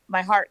my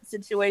heart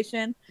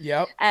situation.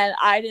 Yep. And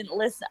I didn't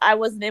listen. I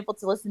wasn't able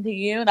to listen to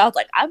you. And I was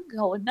like, I'm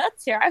going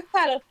nuts here. I've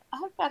got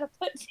to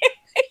put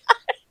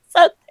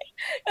something.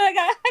 I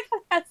gotta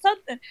have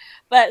something.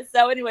 But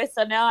so anyway,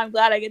 so now I'm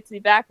glad I get to be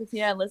back with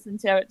you and listen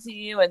to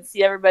you and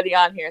see everybody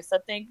on here. So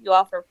thank you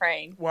all for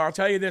praying. Well, I'll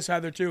tell you this,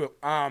 Heather, too.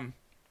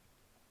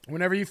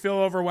 Whenever you feel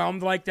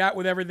overwhelmed like that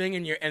with everything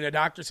and the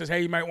doctor says,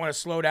 hey, you might want to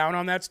slow down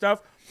on that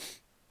stuff,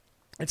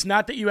 it's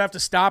not that you have to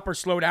stop or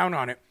slow down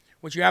on it.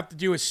 What you have to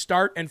do is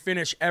start and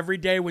finish every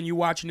day when you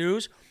watch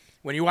news.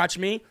 When you watch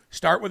me,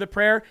 start with a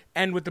prayer,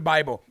 end with the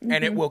Bible,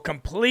 and it will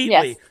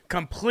completely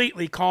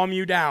calm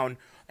you down.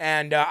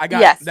 And I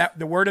got that.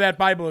 The word of that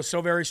Bible is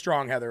so very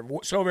strong, Heather,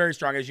 so very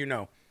strong, as you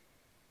know.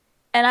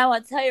 And I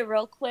want to tell you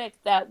real quick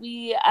that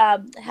we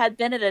had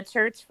been at a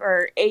church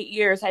for 8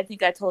 years. I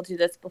think I told you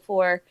this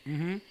before.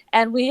 Mm-hmm.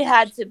 And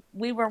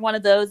we were one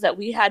of those that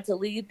we had to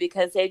leave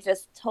because they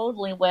just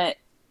totally went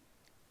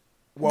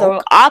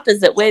the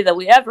opposite way that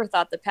we ever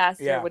thought the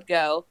pastor would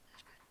go.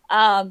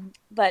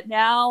 But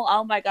now,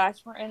 oh my gosh,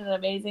 we're in an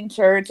amazing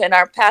church, and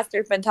our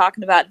pastor's been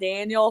talking about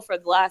Daniel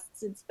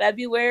since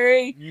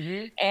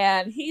February,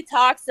 and he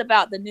talks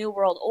about the New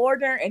World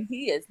Order, and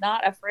he is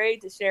not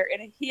afraid to share.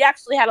 And he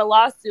actually had a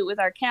lawsuit with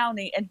our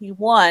county, and he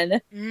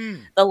won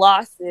the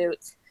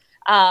lawsuit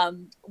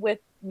with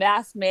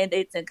mask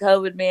mandates and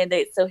COVID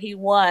mandates. So he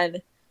won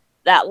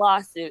that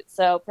lawsuit.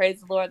 So praise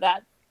the Lord,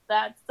 that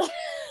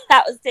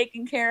was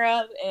taken care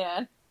of.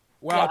 And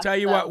well, I'll tell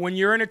you what, when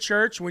you're in a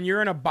church, when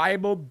you're in a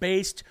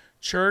Bible-based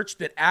church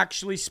that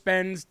actually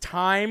spends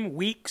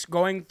weeks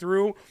going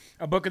through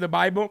a book of the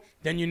Bible,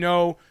 then you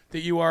know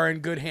that you are in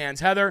good hands.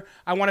 Heather,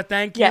 I want to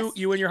thank you.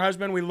 You and your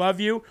husband, we love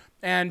you.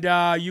 And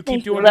you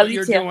keep doing what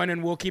you're doing,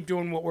 and we'll keep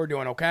doing what we're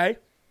doing, okay?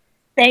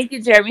 Thank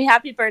you, Jeremy.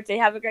 Happy birthday.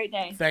 Have a great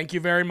day. Thank you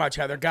very much,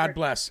 Heather. God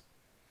bless.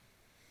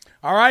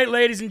 All right,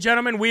 ladies and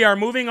gentlemen, we are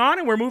moving on,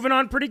 and we're moving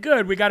on pretty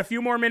good. We got a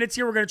few more minutes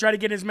here. We're going to try to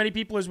get as many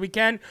people as we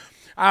can.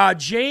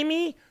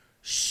 Jamie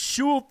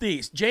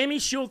Schultes.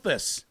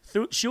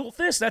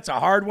 That's a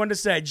hard one to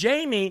say.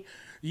 Jamie,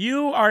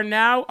 you are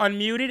now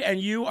unmuted, and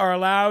you are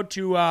allowed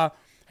to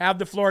have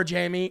the floor,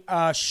 Jamie.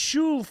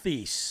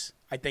 Schultes.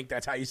 I think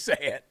that's how you say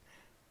it.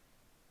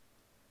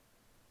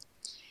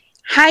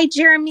 Hi,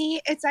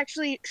 Jeremy. It's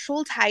actually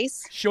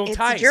Schultes. Schultes. It's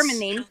a German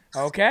name.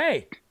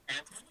 Okay.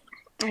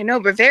 I know,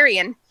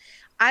 Bavarian.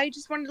 I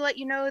just wanted to let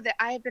you know that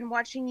I have been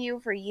watching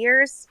you for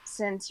years,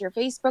 since your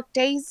Facebook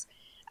days.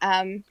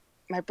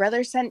 My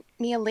brother sent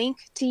me a link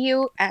to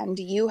you, and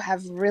you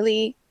have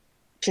really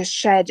just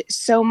shed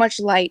so much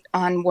light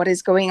on what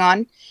is going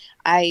on.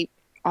 I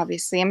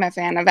obviously am a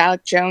fan of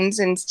Alec Jones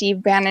and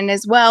Steve Bannon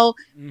as well,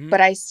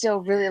 but I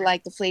still really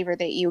like the flavor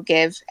that you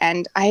give,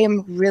 and I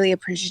am really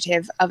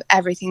appreciative of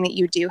everything that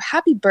you do.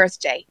 Happy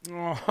birthday.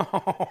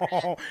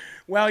 Oh,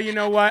 well, you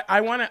know what?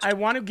 I want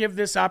to give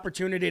this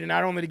opportunity to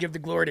not only to give the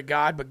glory to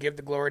God, but give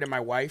the glory to my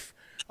wife.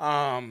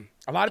 A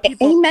lot of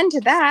people. Amen to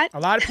that. A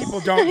lot of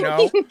people don't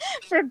know.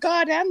 For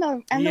God and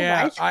the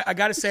wife. I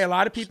got to say, a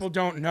lot of people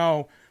don't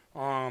know.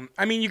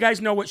 I mean, you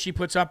guys know what she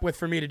puts up with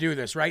for me to do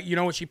this, right? You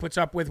know what she puts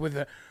up with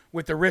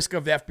the risk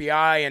of the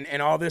FBI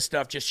and all this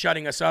stuff, just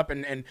shutting us up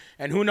and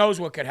who knows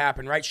what could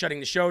happen, right? Shutting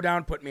the show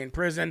down, putting me in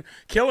prison,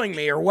 killing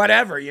me or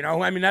whatever, you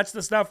know? I mean, that's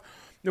the stuff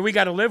that we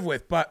got to live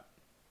with. But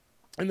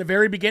in the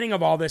very beginning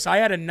of all this, I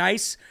had a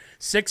nice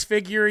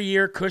 6-figure a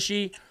year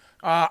cushy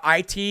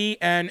IT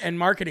and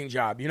marketing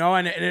job, you know,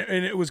 and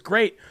it was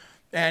great.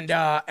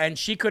 And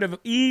she could have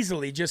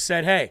easily just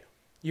said, hey,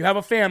 you have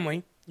a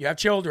family, you have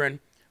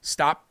children,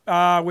 stop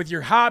with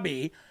your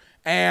hobby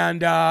and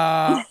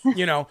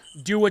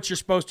do what you're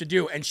supposed to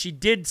do. And she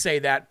did say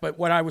that, but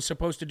what I was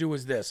supposed to do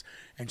was this,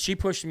 and she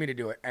pushed me to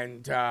do it,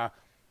 and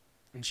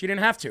she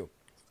didn't have to.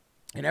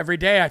 And every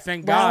day I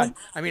thank God.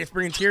 I mean, it's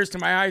bringing tears to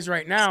my eyes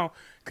right now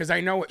because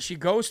I know what she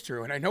goes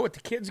through, and I know what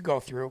the kids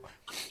go through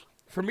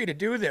for me to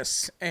do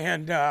this.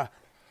 And the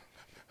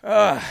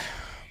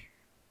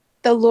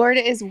Lord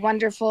is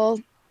wonderful.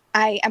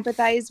 I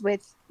empathize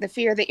with the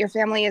fear that your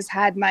family has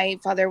had. My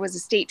father was a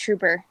state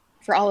trooper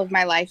for all of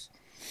my life,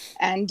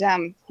 and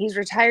he's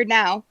retired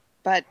now,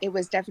 but it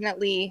was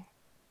definitely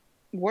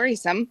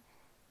worrisome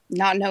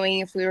not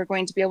knowing if we were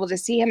going to be able to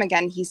see him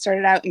again. He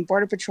started out in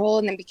Border Patrol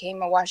and then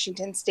became a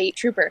Washington State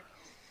Trooper.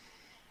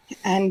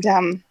 And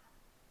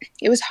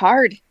it was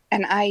hard,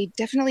 and I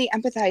definitely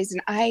empathize,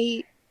 and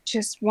I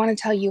just want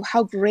to tell you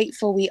how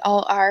grateful we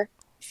all are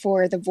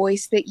for the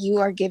voice that you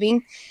are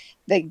giving,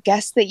 the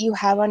guests that you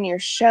have on your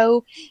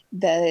show,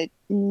 the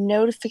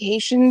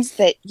notifications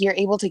that you're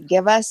able to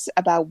give us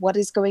about what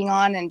is going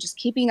on, and just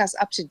keeping us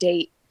up to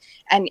date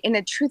and in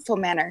a truthful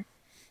manner.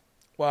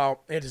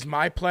 Well, it is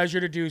my pleasure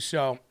to do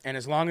so. And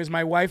as long as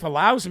my wife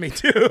allows me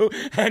to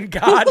and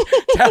God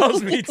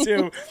tells me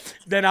to,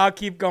 then I'll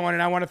keep going.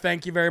 And I want to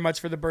thank you very much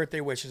for the birthday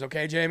wishes.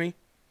 Okay, Jamie?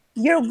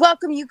 You're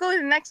welcome. You go to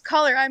the next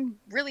caller. I'm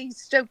really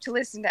stoked to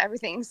listen to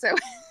everything. So,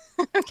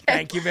 okay.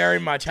 Thanp you very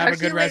much. Have a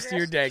good rest of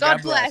your day.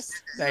 God bless.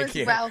 Thank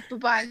you. Well,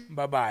 bye-bye.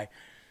 Bye-bye.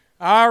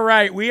 All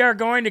right. We are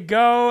going to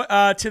go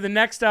to the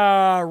next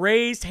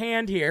raised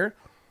hand here.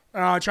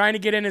 Trying to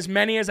get in as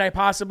many as I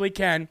possibly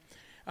can.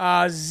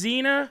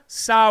 Zena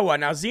Sawa.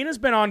 Now, Zena's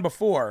been on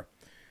before,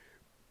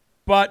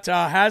 but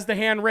has the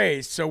hand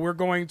raised. So we're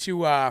going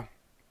to...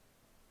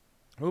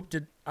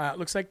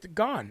 looks like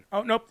gone.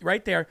 Oh, nope,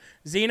 right there.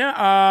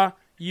 Zena,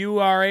 you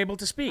are able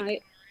to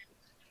speak.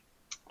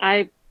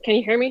 Can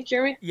you hear me,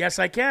 Jeremy? Yes,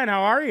 I can.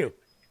 How are you?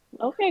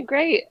 Okay,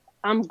 great.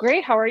 I'm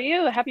great. How are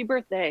you? Happy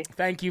birthday.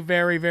 Thank you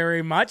very,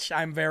 very much.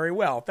 I'm very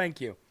well. Thank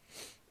you.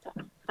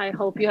 I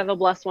hope you have a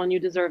blessed one. You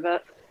deserve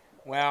it.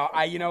 Well,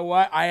 you know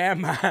what? I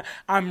am.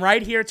 I'm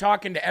right here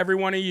talking to every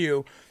one of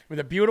you with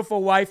a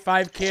beautiful wife,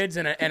 5 kids,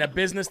 and a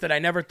business that I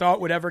never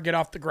thought would ever get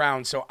off the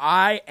ground. So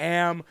I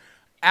am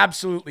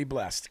absolutely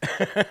blessed.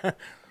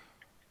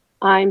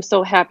 I'm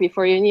so happy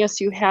for you. And yes,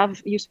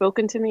 you've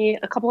spoken to me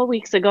a couple of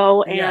weeks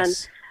ago, and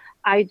yes.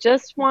 I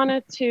just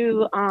wanted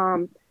to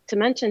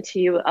mention to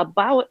you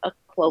about a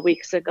couple of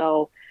weeks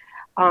ago,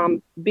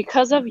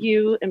 because of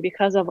you and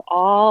because of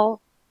all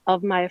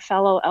of my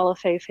fellow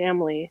LFA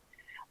family,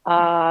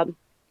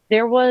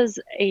 there was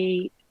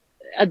a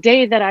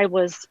day that I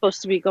was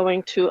supposed to be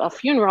going to a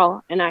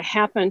funeral, and I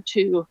happened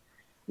to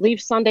leave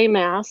Sunday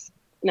Mass,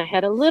 and I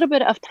had a little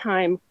bit of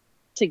time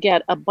to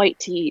get a bite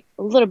to eat,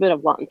 a little bit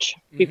of lunch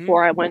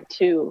before I went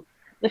to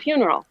the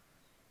funeral.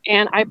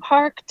 And I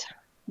parked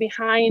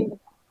behind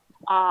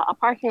a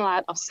parking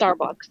lot of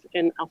Starbucks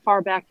in a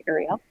far back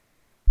area.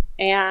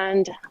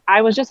 And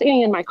I was just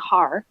eating in my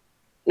car,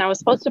 and I was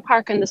supposed to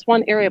park in this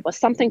one area, but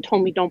something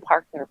told me don't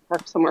park there,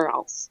 park somewhere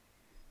else.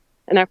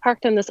 And I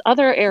parked in this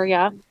other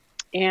area,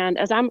 and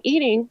as I'm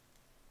eating,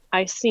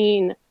 I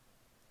seen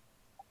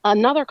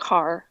another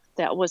car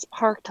that was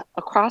parked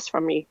across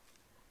from me.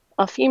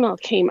 A female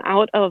came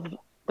out of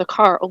the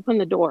car,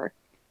 opened the door,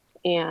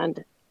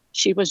 and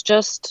she was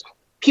just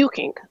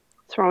puking,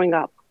 throwing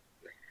up.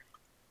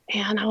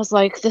 And I was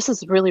like, this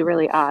is really,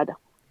 really odd.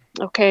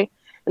 Okay.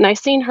 And I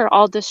seen her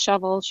all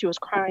disheveled. She was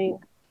crying.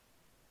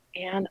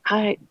 And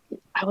I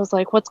was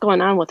like, what's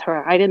going on with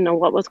her? I didn't know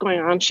what was going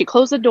on. She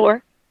closed the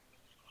door,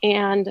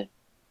 and it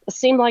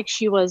seemed like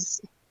she was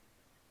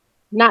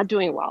not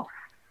doing well.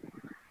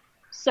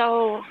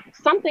 So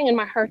something in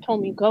my heart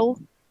told me, go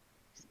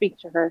speak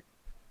to her.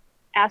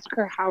 Ask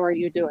her, how are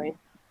you doing?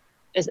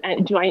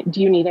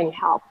 Do you need any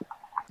help?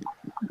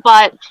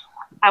 But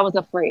I was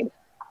afraid.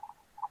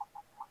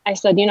 I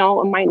said,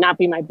 it might not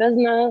be my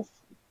business.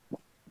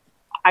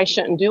 I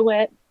shouldn't do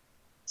it.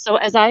 So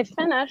as I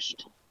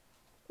finished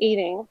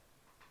eating,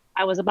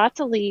 I was about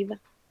to leave,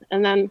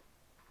 and then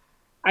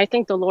I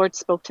think the Lord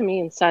spoke to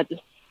me and said,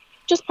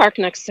 just park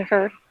next to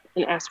her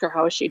and ask her,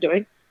 how is she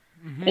doing?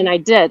 And I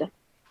did.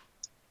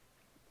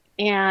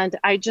 And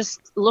I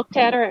just looked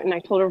at her, and I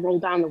told her to roll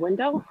down the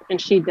window,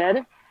 and she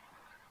did.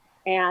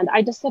 And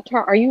I just said to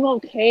her, are you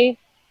okay?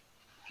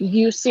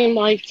 You seem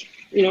like,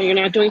 you're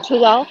not doing too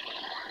well.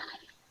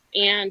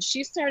 And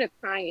she started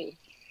crying.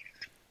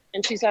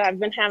 And she said, I've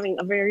been having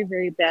a very,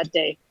 very bad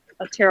day,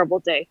 a terrible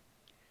day.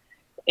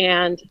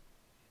 And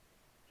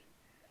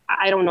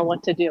I don't know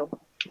what to do.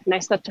 And I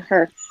said to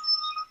her,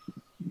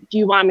 do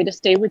you want me to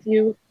stay with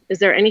you? Is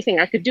there anything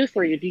I could do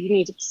for you? Do you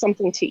need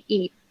something to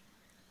eat?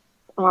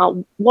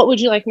 What would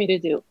you like me to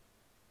do?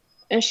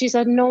 And she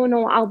said,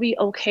 no, I'll be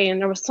okay.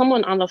 And there was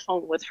someone on the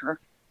phone with her.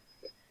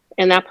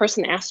 And that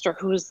person asked her,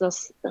 who is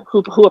this,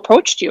 who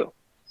approached you?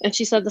 And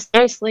she said, this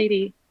nice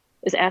lady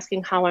is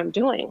asking how I'm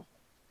doing.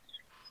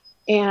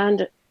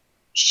 And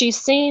she's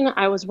seen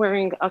I was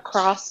wearing a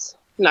cross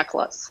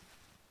necklace.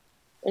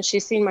 And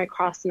she's seen my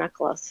cross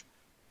necklace.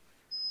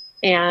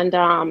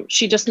 And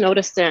she just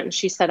noticed it, and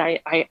she said,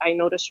 I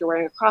noticed you're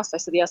wearing a cross. I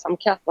said, yes, I'm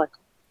Catholic.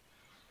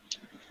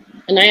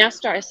 And I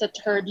asked her, I said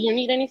to her, do you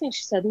need anything?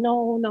 She said,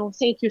 no,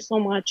 thank you so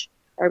much.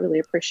 I really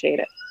appreciate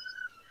it.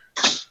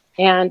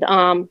 And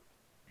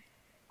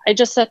I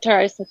just said to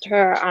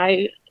her,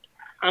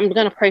 I'm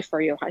going to pray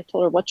for you. I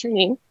told her, what's your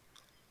name?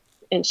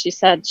 And she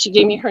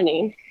gave me her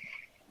name.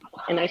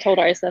 And I told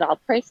her, I said,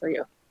 I'll pray for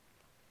you.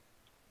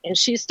 And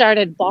she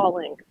started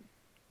bawling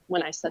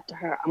when I said to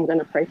her, I'm going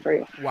to pray for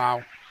you.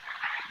 Wow.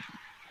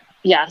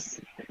 Yes.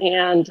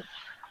 And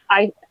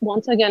I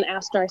once again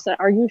asked her, I said,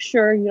 are you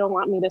sure you don't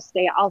want me to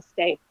stay? I'll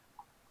stay.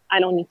 I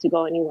don't need to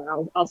go anywhere.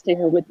 I'll stay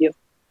here with you.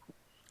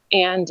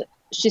 And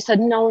she said,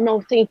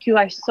 no, thank you.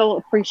 I so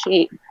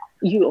appreciate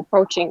you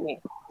approaching me.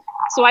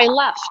 So I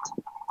left.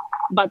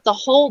 But the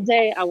whole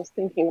day I was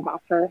thinking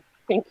about her,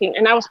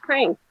 and I was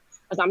praying.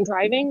 As I'm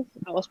driving,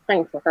 I was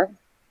praying for her.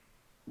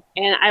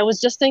 And I was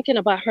just thinking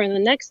about her. And the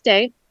next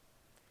day,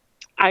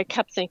 I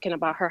kept thinking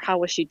about her. How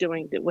was she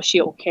doing? Was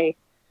she okay?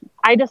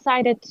 I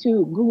decided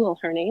to Google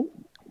her name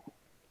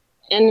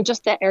in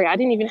just that area. I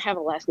didn't even have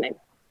a last name.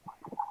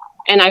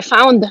 And I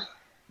found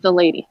the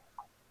lady.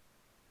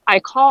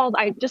 I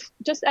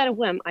just at a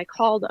whim, I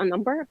called a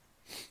number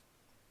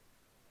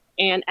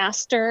and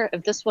asked her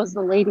if this was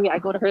the lady. I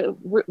go to her,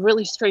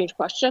 really strange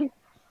question.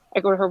 I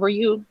go to her, were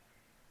you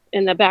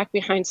in the back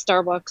behind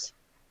Starbucks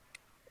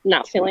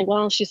not feeling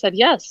well? And she said,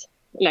 yes.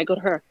 And I go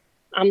to her,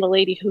 I'm the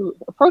lady who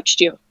approached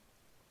you.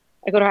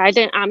 I go to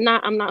her, I'm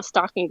not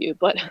stalking you,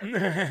 but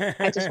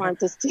I just wanted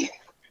to see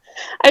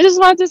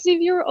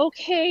if you were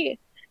okay.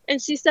 And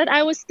she said,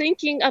 I was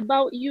thinking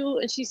about you.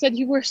 And she said,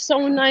 you were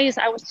so nice.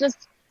 I was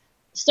just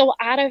so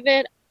out of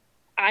it.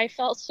 I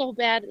felt so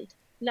bad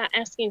not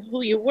asking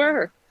who you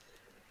were.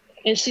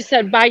 And she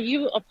said, by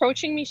you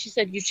approaching me, she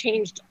said, you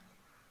changed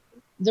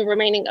the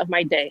remaining of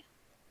my day.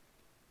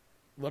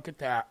 Look at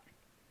that.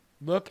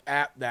 Look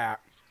at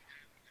that.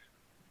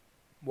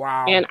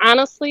 Wow. And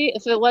honestly,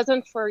 if it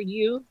wasn't for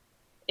you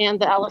and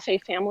the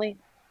LFA family,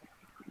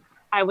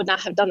 I would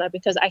not have done that,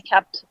 because I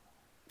kept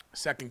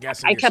second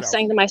guessing I yourself. kept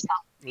saying to myself,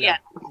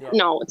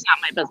 no, it's not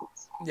my business.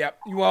 Yep.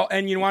 Well,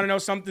 and you want to know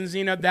something,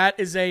 Zena? That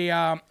is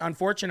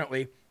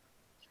unfortunately,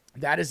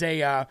 that's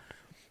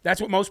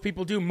what most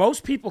people do.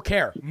 Most people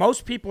care.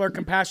 Most people are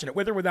compassionate,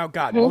 with or without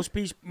God.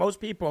 Mm-hmm. Most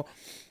people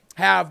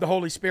have the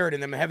Holy Spirit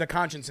in them, and have the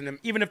conscience in them,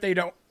 even if they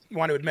don't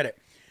want to admit it.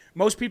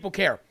 Most people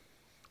care.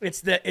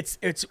 It's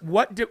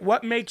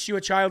what makes you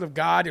a child of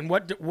God, and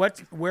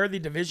where the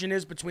division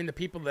is between the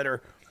people that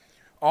are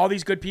all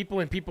these good people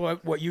and people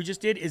what you just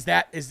did is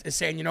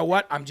saying, you know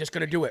what, I'm just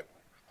going to do it.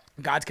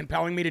 God's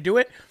compelling me to do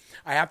it.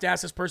 I have to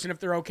ask this person if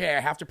they're okay.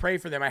 I have to pray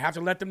for them. I have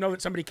to let them know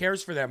that somebody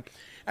cares for them.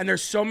 And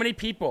there's so many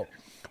people,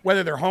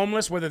 whether they're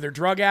homeless, whether they're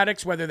drug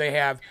addicts, whether they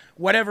have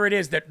whatever it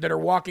is that are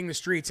walking the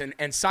streets.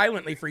 And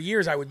silently for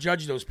years, I would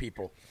judge those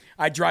people.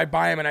 I'd drive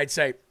by them and I'd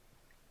say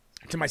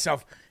to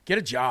myself, get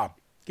a job.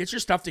 Get your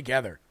stuff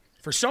together.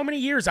 For so many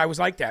years, I was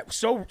like that.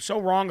 So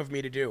wrong of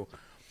me to do.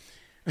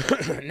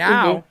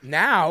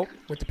 Now,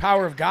 with the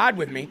power of God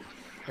with me,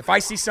 if I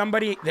see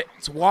somebody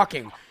that's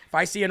walking, if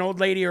I see an old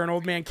lady or an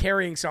old man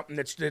carrying something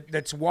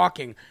that's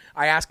walking,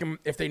 I ask them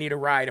if they need a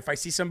ride. If I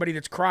see somebody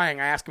that's crying,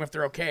 I ask them if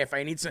they're okay.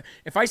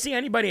 If I see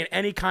anybody in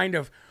any kind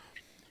of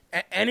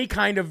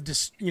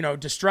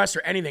distress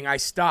or anything, I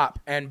stop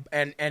and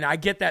I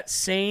get that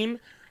same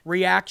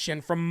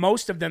reaction from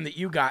most of them that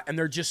you got, and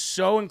they're just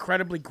so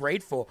incredibly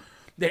grateful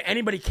that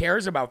anybody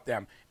cares about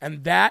them,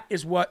 and that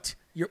is what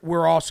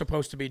we're all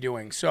supposed to be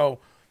doing. So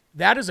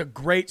that is a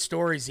great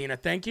story, Zena.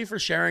 Thank you for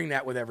sharing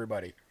that with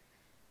everybody.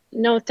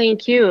 No,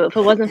 thank you. If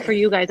it wasn't for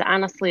you guys,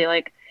 honestly,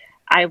 like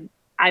I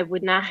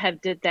would not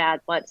have did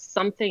that, but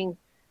something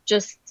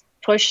just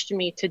pushed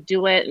me to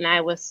do it, and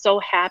I was so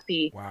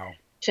happy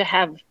to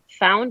have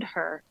found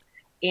her.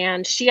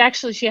 And she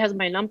has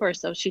my number,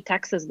 so she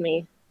texts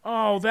me.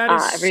 Oh, that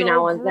is every so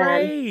now and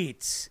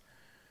great.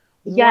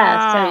 Then. Yes,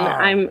 Wow.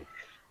 And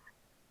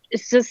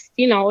it's just,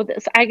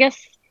 I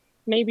guess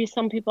maybe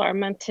some people are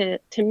meant to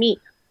meet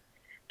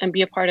and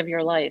be a part of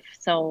your life.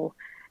 So,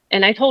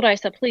 and I told her, I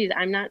said, please,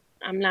 I'm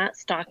not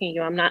stalking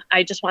you.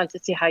 I just wanted to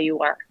see how you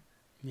are.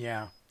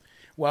 Yeah.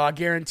 Well, I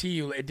guarantee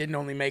you it didn't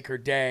only make her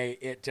day.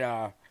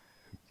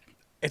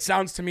 It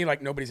sounds to me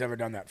like nobody's ever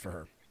done that for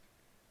her.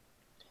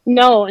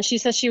 No, and she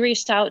says she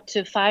reached out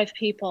to 5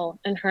 people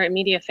in her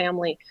immediate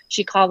family.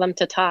 She called them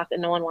to talk,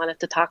 and no one wanted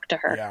to talk to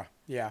her.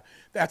 Yeah.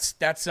 That's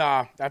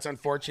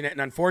unfortunate,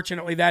 and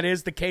unfortunately, that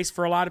is the case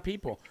for a lot of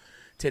people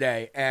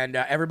today. And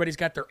everybody's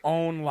got their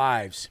own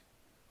lives,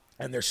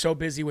 and they're so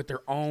busy with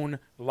their own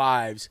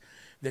lives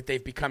that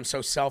they've become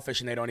so selfish,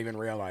 and they don't even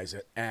realize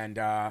it. And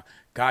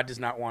God does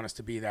not want us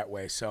to be that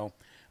way. So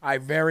I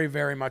very,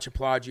 very much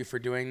applaud you for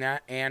doing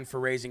that and for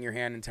raising your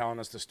hand and telling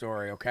us the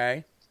story.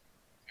 Okay.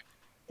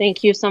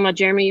 Thank you so much,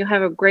 Jeremy. You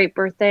have a great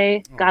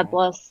birthday. God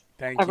bless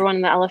everyone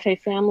in the LFA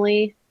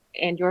family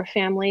and your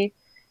family.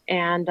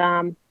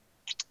 And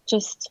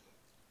just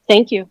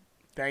thank you.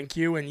 Thank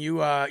you. And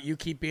you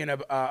keep being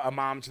a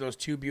mom to those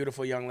 2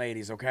 beautiful young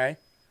ladies, okay?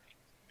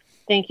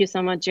 Thank you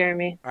so much,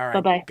 Jeremy. All right.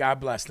 Bye-bye. God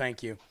bless.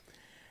 Thank you.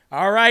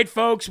 All right,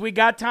 folks. We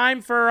got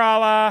time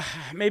for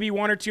maybe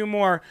one or two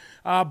more.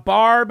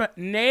 Barb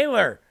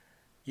Naylor.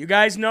 You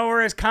guys know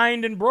her as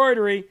Kind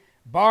Embroidery.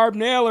 Barb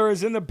Naylor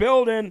is in the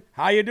building.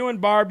 How you doing,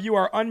 Barb? You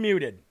are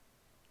unmuted.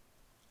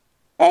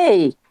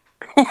 Hey.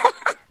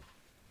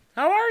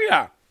 How are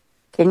you?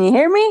 Can you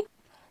hear me?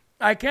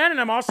 I can,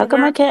 and I'm also. How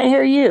come I can't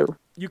hear you?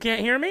 You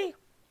can't hear me?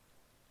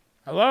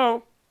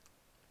 Hello?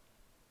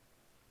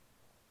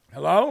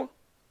 Hello?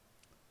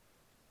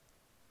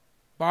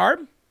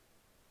 Barb?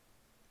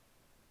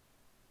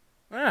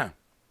 I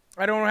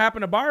don't know what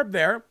happened to Barb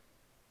there.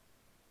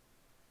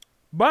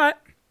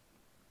 But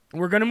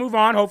we're going to move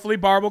on. Hopefully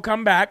Barb will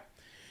come back.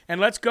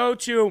 And let's go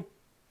to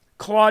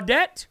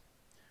Claudette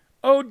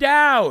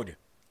O'Dowd.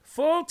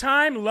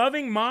 Full-time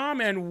loving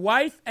mom and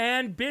wife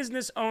and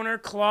business owner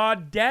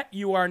Claudette.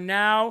 You are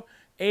now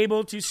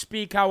able to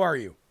speak. How are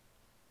you?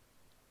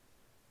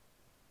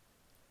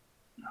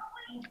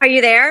 Are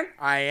you there?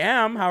 I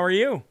am. How are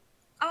you?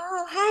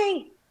 Oh,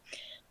 hi.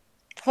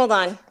 Hold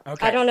on.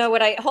 Okay. I don't know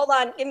hold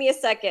on. Give me a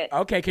second.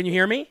 Okay, can you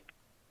hear me?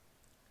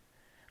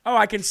 Oh,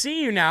 I can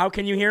see you now.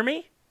 Can you hear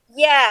me?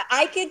 Yeah,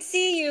 I could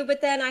see you,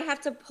 but then I have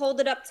to hold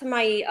it up to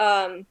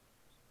my,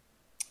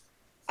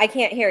 I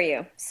can't hear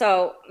you.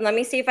 So let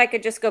me see if I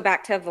could just go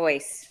back to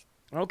voice.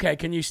 Okay,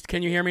 can you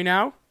hear me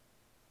now?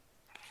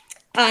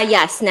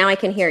 Yes, now I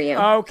can hear you.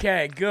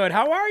 Okay, good.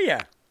 How are you?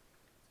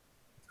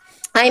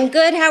 I'm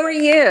good. How are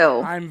you?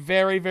 I'm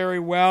very, very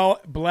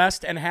well,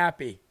 blessed and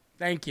happy.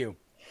 Thank you.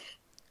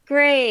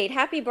 Great.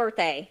 Happy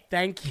birthday.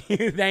 Thank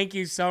you. Thank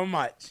you so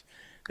much.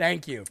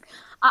 Thank you.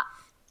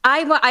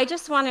 I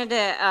just wanted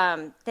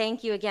to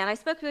thank you again. I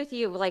spoke with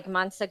you like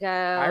months ago.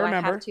 I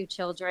remember. I have 2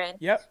 children.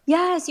 Yep.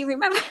 Yes, you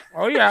remember?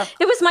 Oh yeah.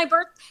 It was my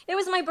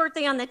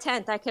birthday on the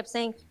 10th. I kept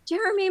saying,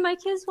 Jeremy, my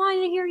kids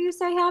want to hear you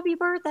say happy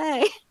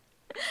birthday.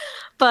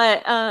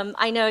 But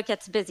I know it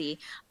gets busy.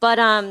 But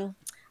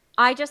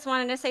I just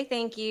wanted to say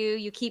thank you.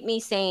 You keep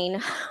me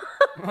sane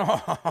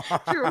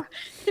through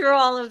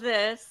all of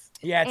this.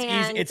 Yeah,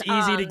 it's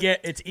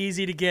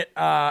easy to get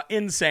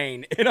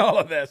insane in all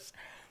of this.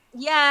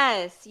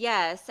 Yes.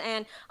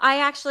 And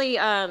I actually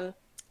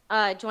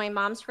joined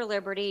Moms for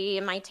Liberty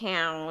in my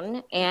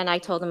town, and I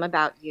told them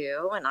about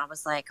you, and I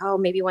was like, oh,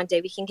 maybe one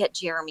day we can get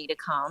Jeremy to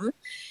come.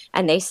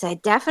 And they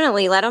said,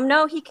 definitely, let him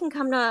know he can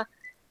come to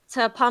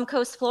Palm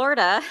Coast,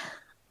 Florida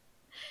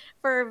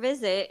for a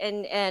visit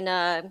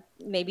and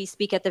maybe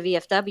speak at the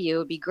VFW. It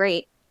would be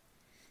great.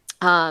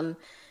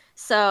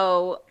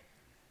 So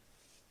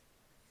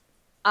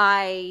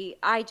I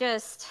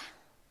just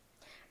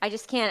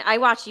can't. I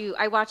watch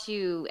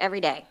you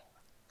every day,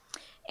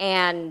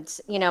 and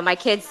you know my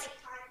kids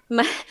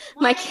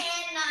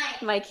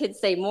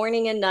say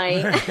morning and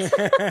night.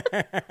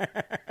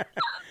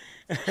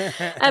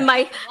 And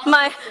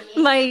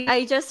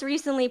I just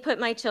recently put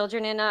my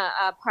children in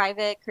a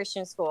private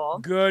Christian school.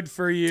 Good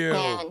for you.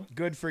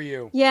 Good for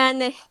you. Yeah,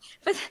 and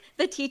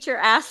the teacher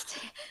asked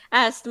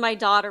my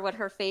daughter what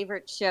her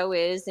favorite show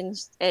is,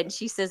 and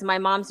she says my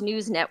mom's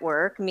news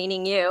network,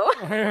 meaning you.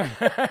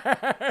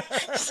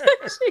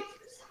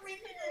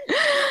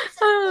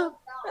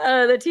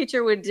 The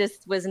teacher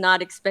was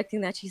not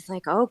expecting that. She's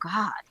like, oh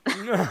God.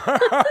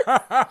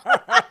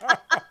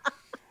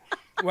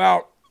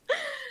 Well,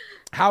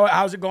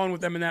 how's it going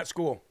with them in that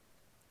school?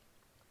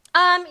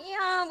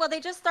 Yeah, well,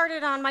 they just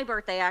started on my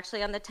birthday,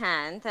 actually, on the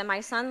 10th, and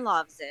my son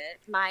loves it.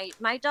 My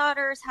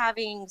daughter's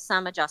having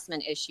some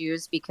adjustment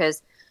issues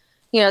because,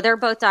 you know, they're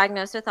both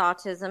diagnosed with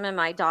autism, and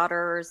my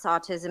daughter's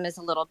autism is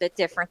a little bit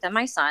different than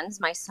my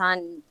son's. My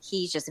son,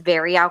 he's just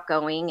very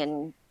outgoing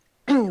and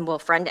will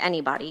friend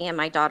anybody, and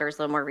my daughter's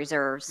a little more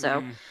reserved.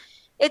 So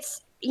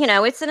it's, you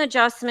know, it's an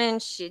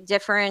adjustment.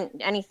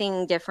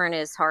 Anything different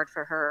is hard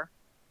for her.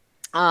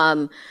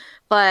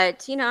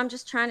 But, you know, I'm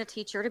just trying to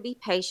teach her to be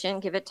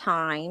patient, give it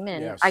time.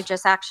 And Yes. I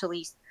just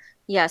actually,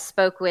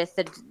 spoke with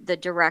the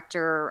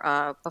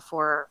director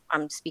before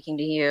I'm speaking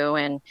to you.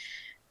 And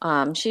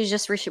she's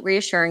just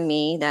reassuring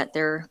me that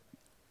they're,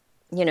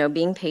 you know,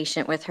 being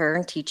patient with her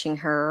and teaching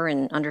her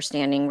and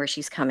understanding where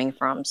she's coming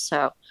from.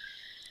 So,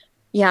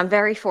 yeah, I'm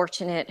very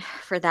fortunate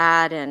for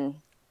that. And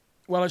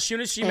well, as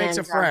soon as she makes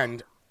a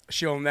friend,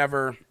 she won't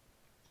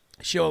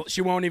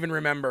even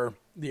remember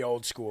the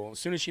old school. As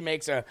soon as she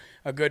makes a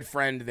good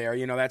friend there,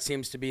 you know, that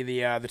seems to be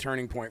the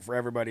turning point for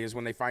everybody, is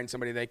when they find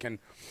somebody they can,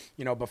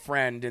 you know,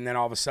 befriend, and then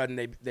all of a sudden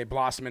they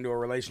blossom into a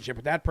relationship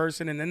with that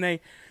person, and then they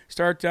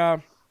start,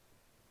 you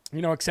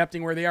know,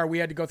 accepting where they are. We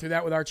had to go through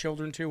that with our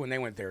children too when they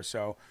went there.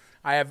 So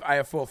I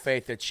have full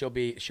faith that she'll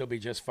be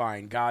just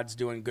fine. God's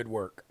doing good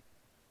work.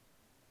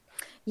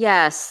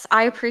 yes,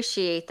 I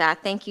appreciate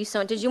that. Thank you so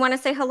much. Did you want to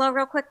say hello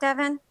real quick,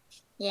 Devin?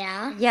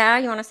 Yeah. Yeah,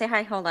 you want to say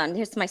hi? Hold on.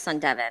 Here's my son,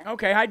 Devin.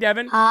 Okay, hi,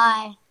 Devin.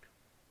 Hi.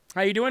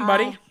 How you doing,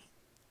 buddy?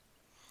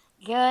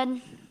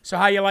 Good. So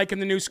how you liking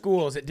the new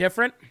school? Is it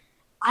different?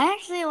 I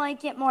actually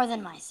like it more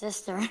than my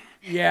sister.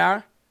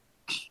 Yeah.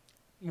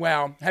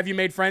 Well, have you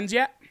made friends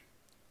yet?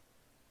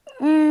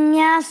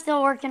 Yeah,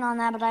 still working on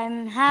that, but I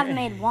have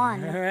made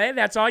one. Hey,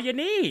 that's all you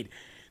need.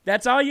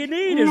 That's all you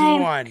need is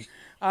one.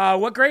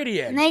 What grade are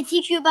you And in? they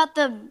teach you about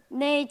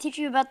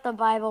the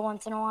Bible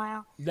once in a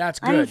while. That's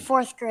I'm in good.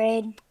 4th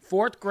grade.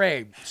 4th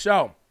grade.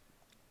 So,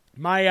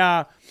 my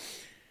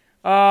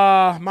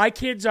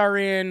kids are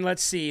in,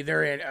 let's see,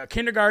 they're in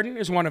kindergarten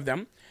is one of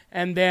them.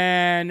 And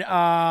then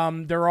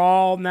they're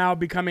all now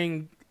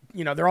becoming,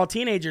 they're all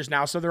teenagers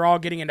now, so they're all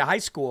getting into high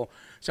school.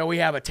 So we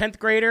have a 10th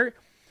grader,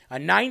 a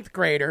 9th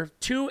grader,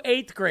 2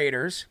 8th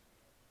graders,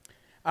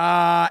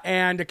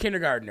 and a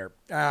kindergartner.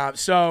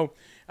 So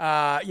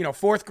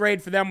 4th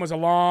grade for them was a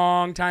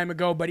long time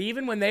ago. But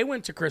even when they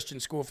went to Christian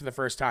school for the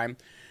first time,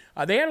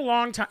 they had a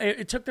long time.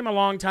 It took them a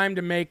long time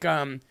to make,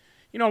 to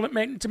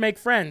make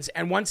friends.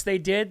 And once they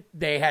did,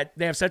 they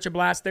have such a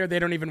blast there. They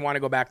don't even want to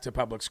go back to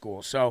public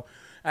school. So,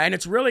 and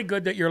it's really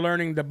good that you're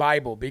learning the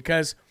Bible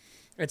because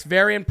it's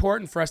very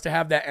important for us to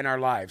have that in our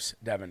lives,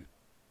 Devin.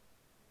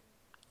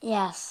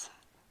 Yes.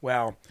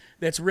 Well,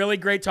 that's really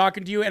great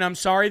talking to you. And I'm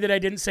sorry that I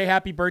didn't say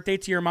happy birthday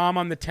to your mom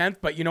on the 10th,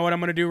 but you know what I'm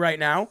going to do right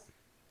now?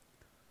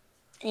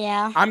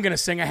 Yeah. I'm going to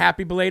sing a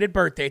happy belated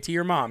birthday to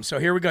your mom. So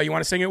here we go. You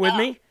want to sing it with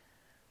me?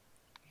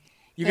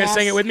 You got to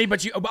sing it with me,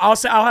 but I'll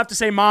have to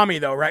say mommy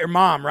though, right? Or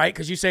mom, right?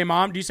 Because you say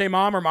mom. Do you say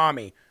mom or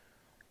mommy?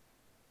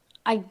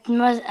 I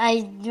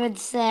would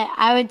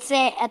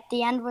say at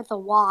the end with a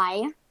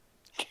Y.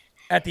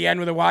 At the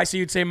end with a Y, so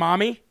you'd say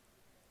mommy?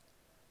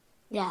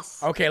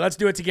 Yes. Okay, let's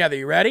do it together.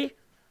 You ready?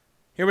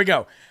 Here we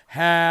go.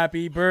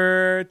 Happy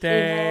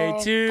birthday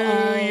to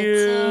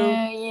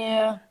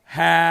you.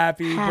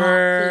 Happy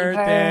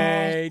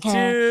birthday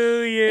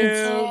to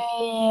you.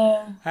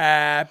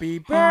 Happy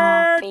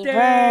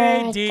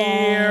birthday,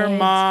 dear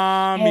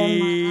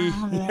mommy.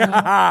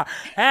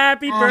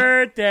 Happy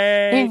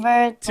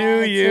birthday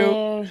to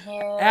you.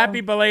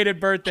 Happy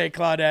belated birthday,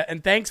 Claudette.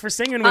 And thanks for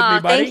singing with me,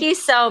 buddy. Thank you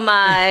so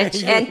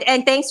much.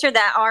 and thanks for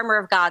that Armor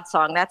of God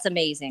song. That's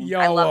amazing.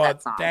 I love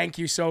that song. Thank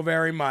you so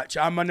very much.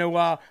 I'm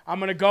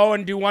gonna go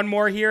and do one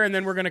more here, and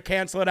then we're gonna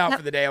cancel it out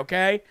for the day,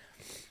 okay?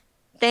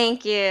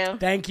 Thank you.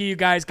 Thank you,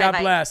 guys. God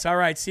Bye-bye. bless. All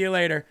right, see you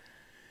later.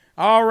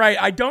 All right,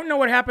 I don't know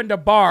what happened to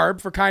Barb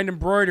for Kind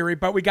Embroidery,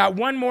 but we got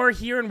one more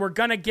here, and we're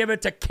going to give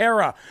it to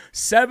Kara.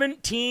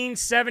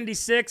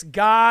 1776,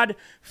 God,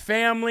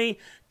 family,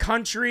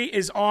 country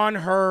is on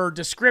her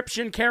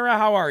description. Kara,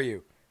 how are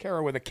you?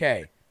 Kara with a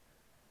K.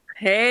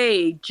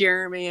 Hey,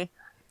 Jeremy.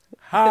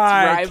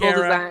 Hi, it's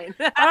Rival Kara.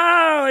 Design.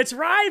 Oh, it's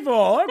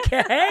Rival.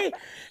 Okay.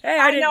 Hey,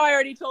 I know I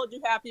already told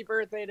you happy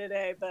birthday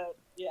today, but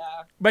yeah.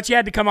 But you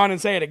had to come on and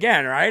say it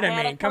again, right?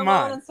 I mean, come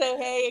on on. and say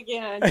hey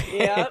again.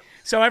 Yep.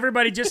 So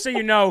everybody, just so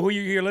you know who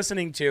you're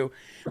listening to,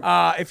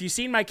 if you've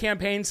seen my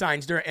campaign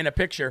signs in a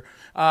picture,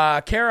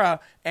 Kara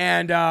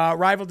and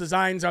Rival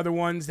Designs are the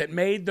ones that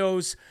made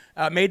those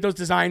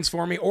designs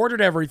for me,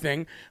 ordered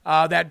everything.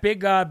 That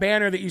big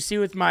banner that you see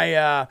with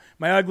my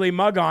ugly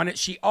mug on it,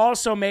 she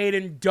also made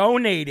and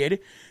donated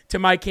to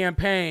my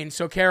campaign.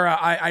 So Kara,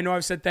 I know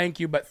I've said thank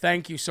you, but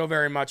thank you so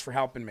very much for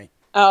helping me.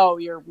 Oh,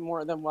 you're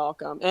more than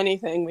welcome.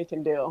 Anything we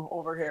can do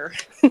over here.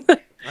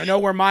 I know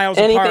we're miles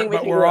Anything apart, we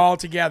but can we're do. all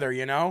together,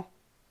 you know?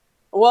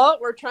 Well,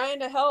 we're trying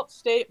to help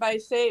state by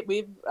state.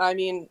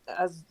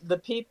 As the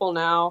people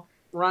now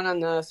running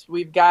this,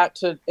 we've got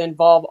to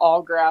involve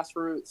all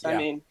grassroots. Yeah. I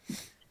mean,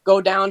 go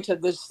down to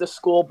the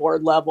school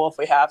board level if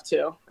we have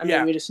to.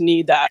 Yeah. We just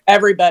need that.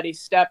 Everybody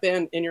step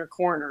in your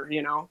corner,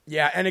 you know?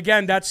 Yeah, and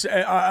again, that's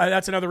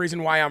another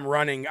reason why I'm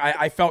running.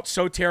 I felt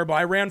so terrible.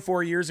 I ran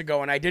 4 years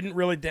ago, and I didn't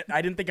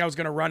think I was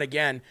going to run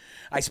again.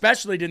 I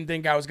especially didn't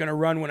think I was going to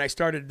run when I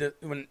started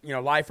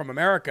live from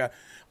America.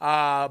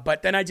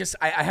 But then I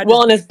had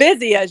Well, and as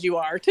busy as you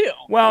are too.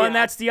 Well, Yeah. and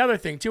that's the other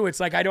thing too. It's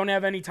like I don't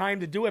have any time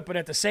to do it, but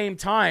at the same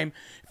time,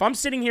 if I'm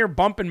sitting here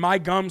bumping my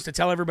gums to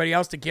tell everybody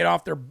else to get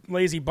off their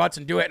lazy butts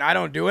and do it, and I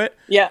don't do it,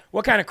 yeah,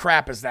 what kind of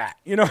crap is that?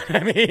 You know what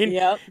I mean?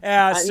 Yep.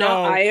 So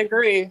I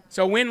agree.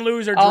 So win,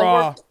 lose, or I'll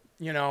draw,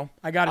 work-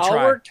 I got to I'll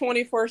try. work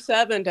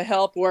 24/7 to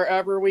help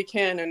wherever we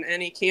can in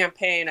any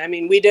campaign. I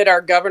mean, we did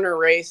our governor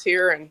race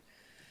here, and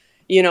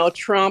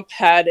Trump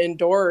had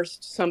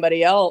endorsed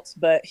somebody else,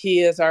 but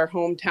he is our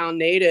hometown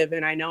native,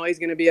 and I know he's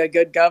going to be a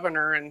good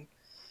governor, and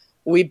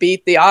we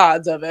beat the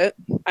odds of it.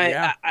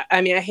 Yeah.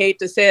 I mean, I hate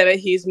to say it,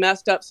 he's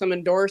messed up some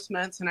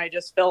endorsements, and I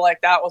just feel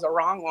like that was a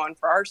wrong one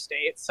for our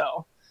state.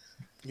 So.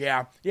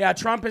 Yeah,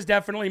 Trump has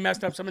definitely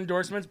messed up some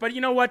endorsements, but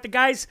you know what? The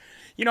guys,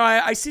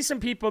 I see some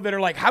people that are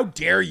like, how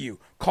dare you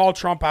call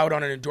Trump out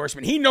on an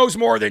endorsement? He knows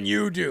more than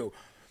you do.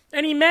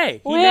 And he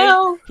may.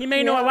 He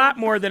may know a lot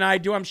more than I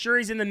do. I'm sure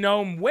he's in the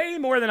know way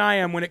more than I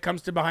am when it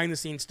comes to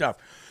behind-the-scenes stuff.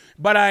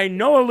 But I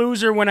know a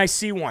loser when I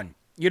see one.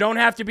 You don't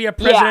have to be a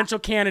presidential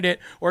candidate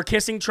or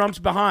kissing Trump's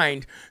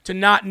behind to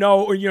not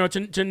know, or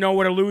to know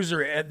what a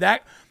loser is.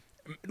 That,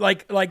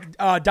 like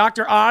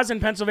Dr. Oz in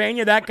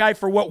Pennsylvania, that guy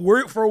for what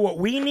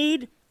we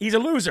need, he's a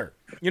loser.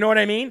 You know what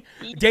I mean?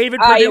 David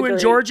Perdue in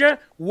Georgia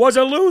was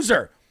a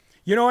loser.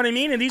 You know what I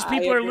mean? And these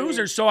people are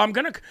losers. So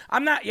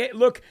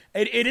look,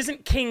 it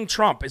isn't King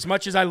Trump. As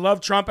much as I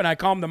love Trump and I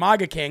call him the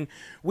MAGA king,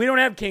 we don't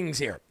have kings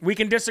here. We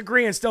can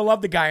disagree and still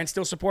love the guy and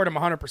still support him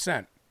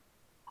 100%.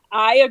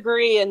 I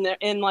agree. In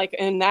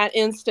that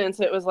instance,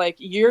 it was like,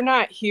 you're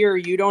not here.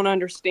 You don't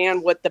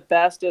understand what the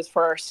best is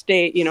for our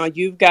state. You know,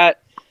 you've got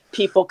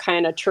people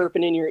kind of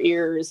chirping in your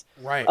ears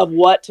of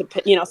what to,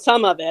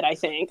 some of it, I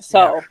think.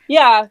 So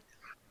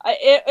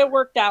it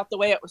worked out the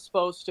way it was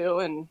supposed to.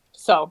 And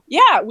so,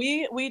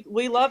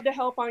 we love to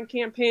help on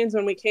campaigns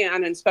when we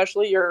can, and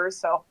especially yours.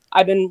 So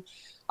I've been,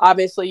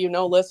 obviously,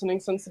 listening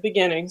since the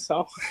beginning.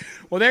 So,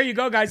 well, there you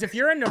go, guys. If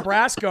you're in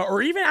Nebraska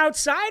or even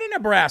outside of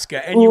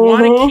Nebraska and you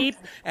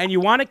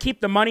want to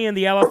keep the money in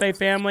the LFA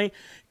family,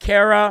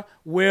 Kara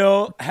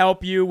will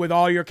help you with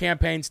all your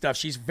campaign stuff.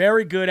 She's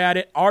very good at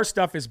it. Our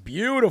stuff is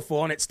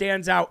beautiful and it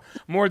stands out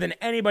more than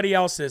anybody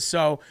else's.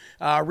 So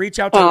reach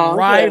out to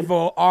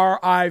Rival,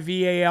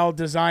 RIVAL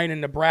Design in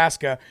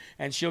Nebraska,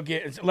 and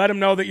let them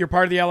know that you're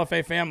part of the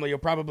LFA family. You'll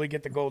probably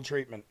get the gold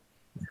treatment.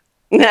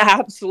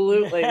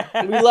 Absolutely.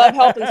 We love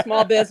helping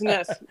small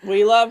business.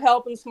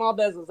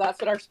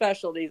 That's what our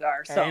specialties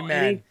are. So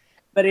Amen.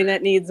 Anybody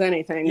that needs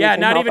anything. Yeah,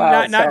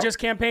 not just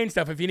campaign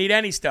stuff. If you need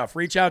any stuff,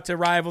 reach out to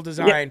Rival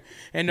Design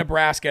in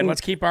Nebraska, and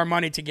let's keep our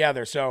money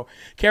together. So,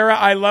 Kara,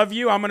 I love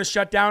you. I'm going to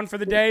shut down for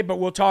the day, but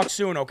we'll talk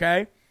soon,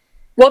 okay?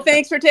 Well,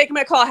 thanks for taking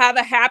my call. Have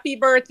a happy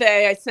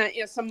birthday. I sent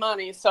you some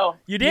money, so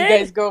you did? You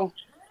guys go.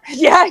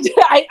 Yeah, I did.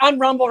 On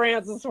Rumble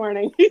Rants this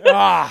morning.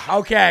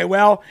 Okay.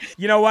 Well,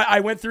 you know what?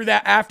 I went through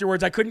that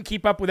afterwards. I couldn't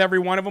keep up with every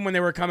one of them when they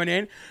were coming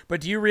in.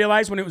 But do you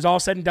realize when it was all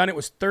said and done, it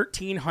was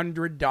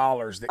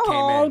 $1,300 that came in?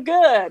 Oh,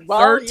 good.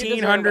 Well,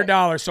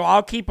 $1,300. So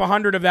I'll keep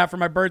 100 of that for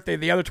my birthday.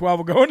 The other 12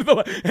 will go into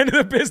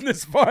the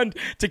business fund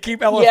to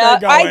keep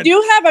LFA going. I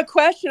do have a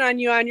question on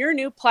you. On your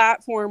new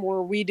platform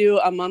where we do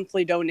a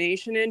monthly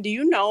donation in, do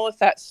you know if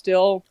that's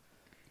still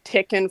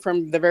ticking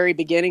from the very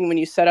beginning when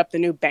you set up the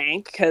new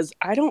bank? Because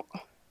I don't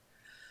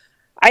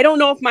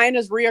know if mine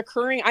is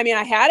reoccurring. I mean,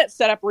 I had it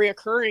set up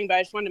reoccurring, but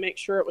I just wanted to make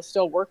sure it was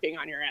still working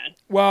on your end.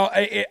 Well,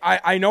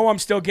 I know I'm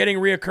still getting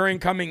reoccurring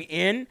coming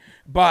in,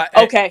 but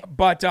okay.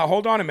 But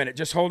hold on a minute.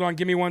 Just hold on.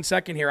 Give me 1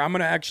 second here. I'm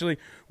gonna actually.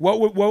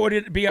 What would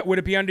it be? Would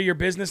it be under your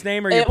business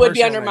name or your personal name? It would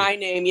be under my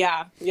name.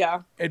 Yeah.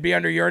 It'd be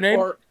under your name.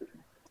 Or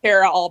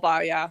Kara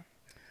Alba. Yeah.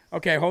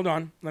 Okay, hold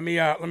on. Let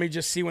me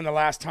just see when the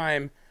last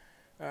time.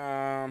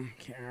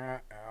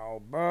 Kara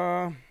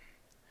Alba.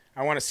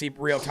 I want to see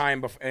real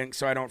time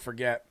so I don't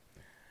forget.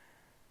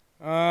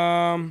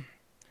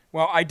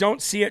 Well, I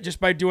don't see it just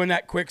by doing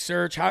that quick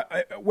search. How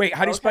do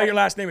you spell your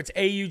last name? It's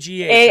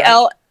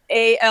AUGH.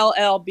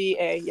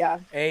 ALLBA, yeah.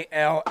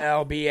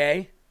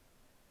 ALLBA?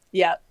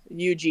 Yeah,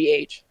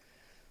 UGH.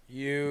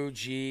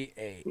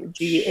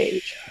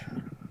 UGH.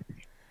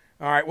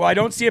 All right. Well, I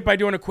don't see it by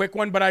doing a quick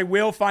one, but I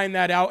will find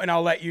that out and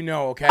I'll let you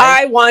know, okay?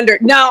 I wonder.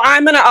 No,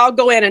 I'll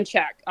go in and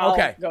check. I'll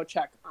go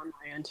check on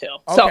my end too.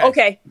 Okay. So,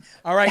 okay.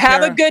 All right,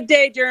 Have Kara. a good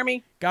day,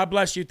 Jeremy. God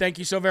bless you. Thank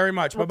you so very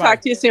much. We'll Bye-bye.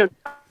 talk to you soon.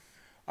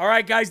 All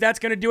right, guys, that's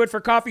going to do it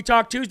for Coffee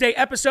Talk Tuesday,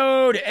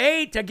 episode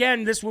 8.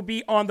 Again, this will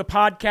be on the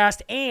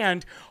podcast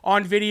and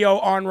on video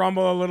on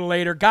Rumble a little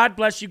later. God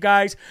bless you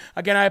guys.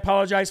 Again, I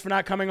apologize for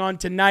not coming on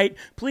tonight.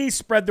 Please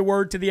spread the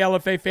word to the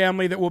LFA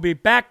family that we'll be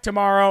back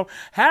tomorrow.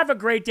 Have a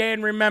great day,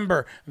 and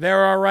remember, there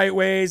are right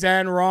ways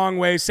and wrong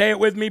ways. Say it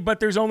with me, but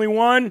there's only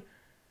one.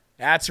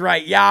 That's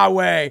right,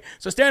 Yahweh.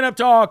 So stand up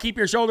tall, keep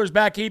your shoulders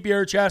back, keep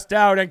your chest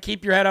out, and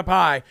keep your head up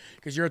high,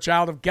 because you're a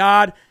child of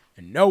God,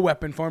 and no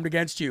weapon formed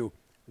against you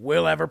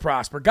will ever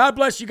prosper. God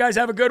bless you guys.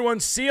 Have a good one.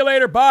 See you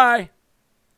later. Bye.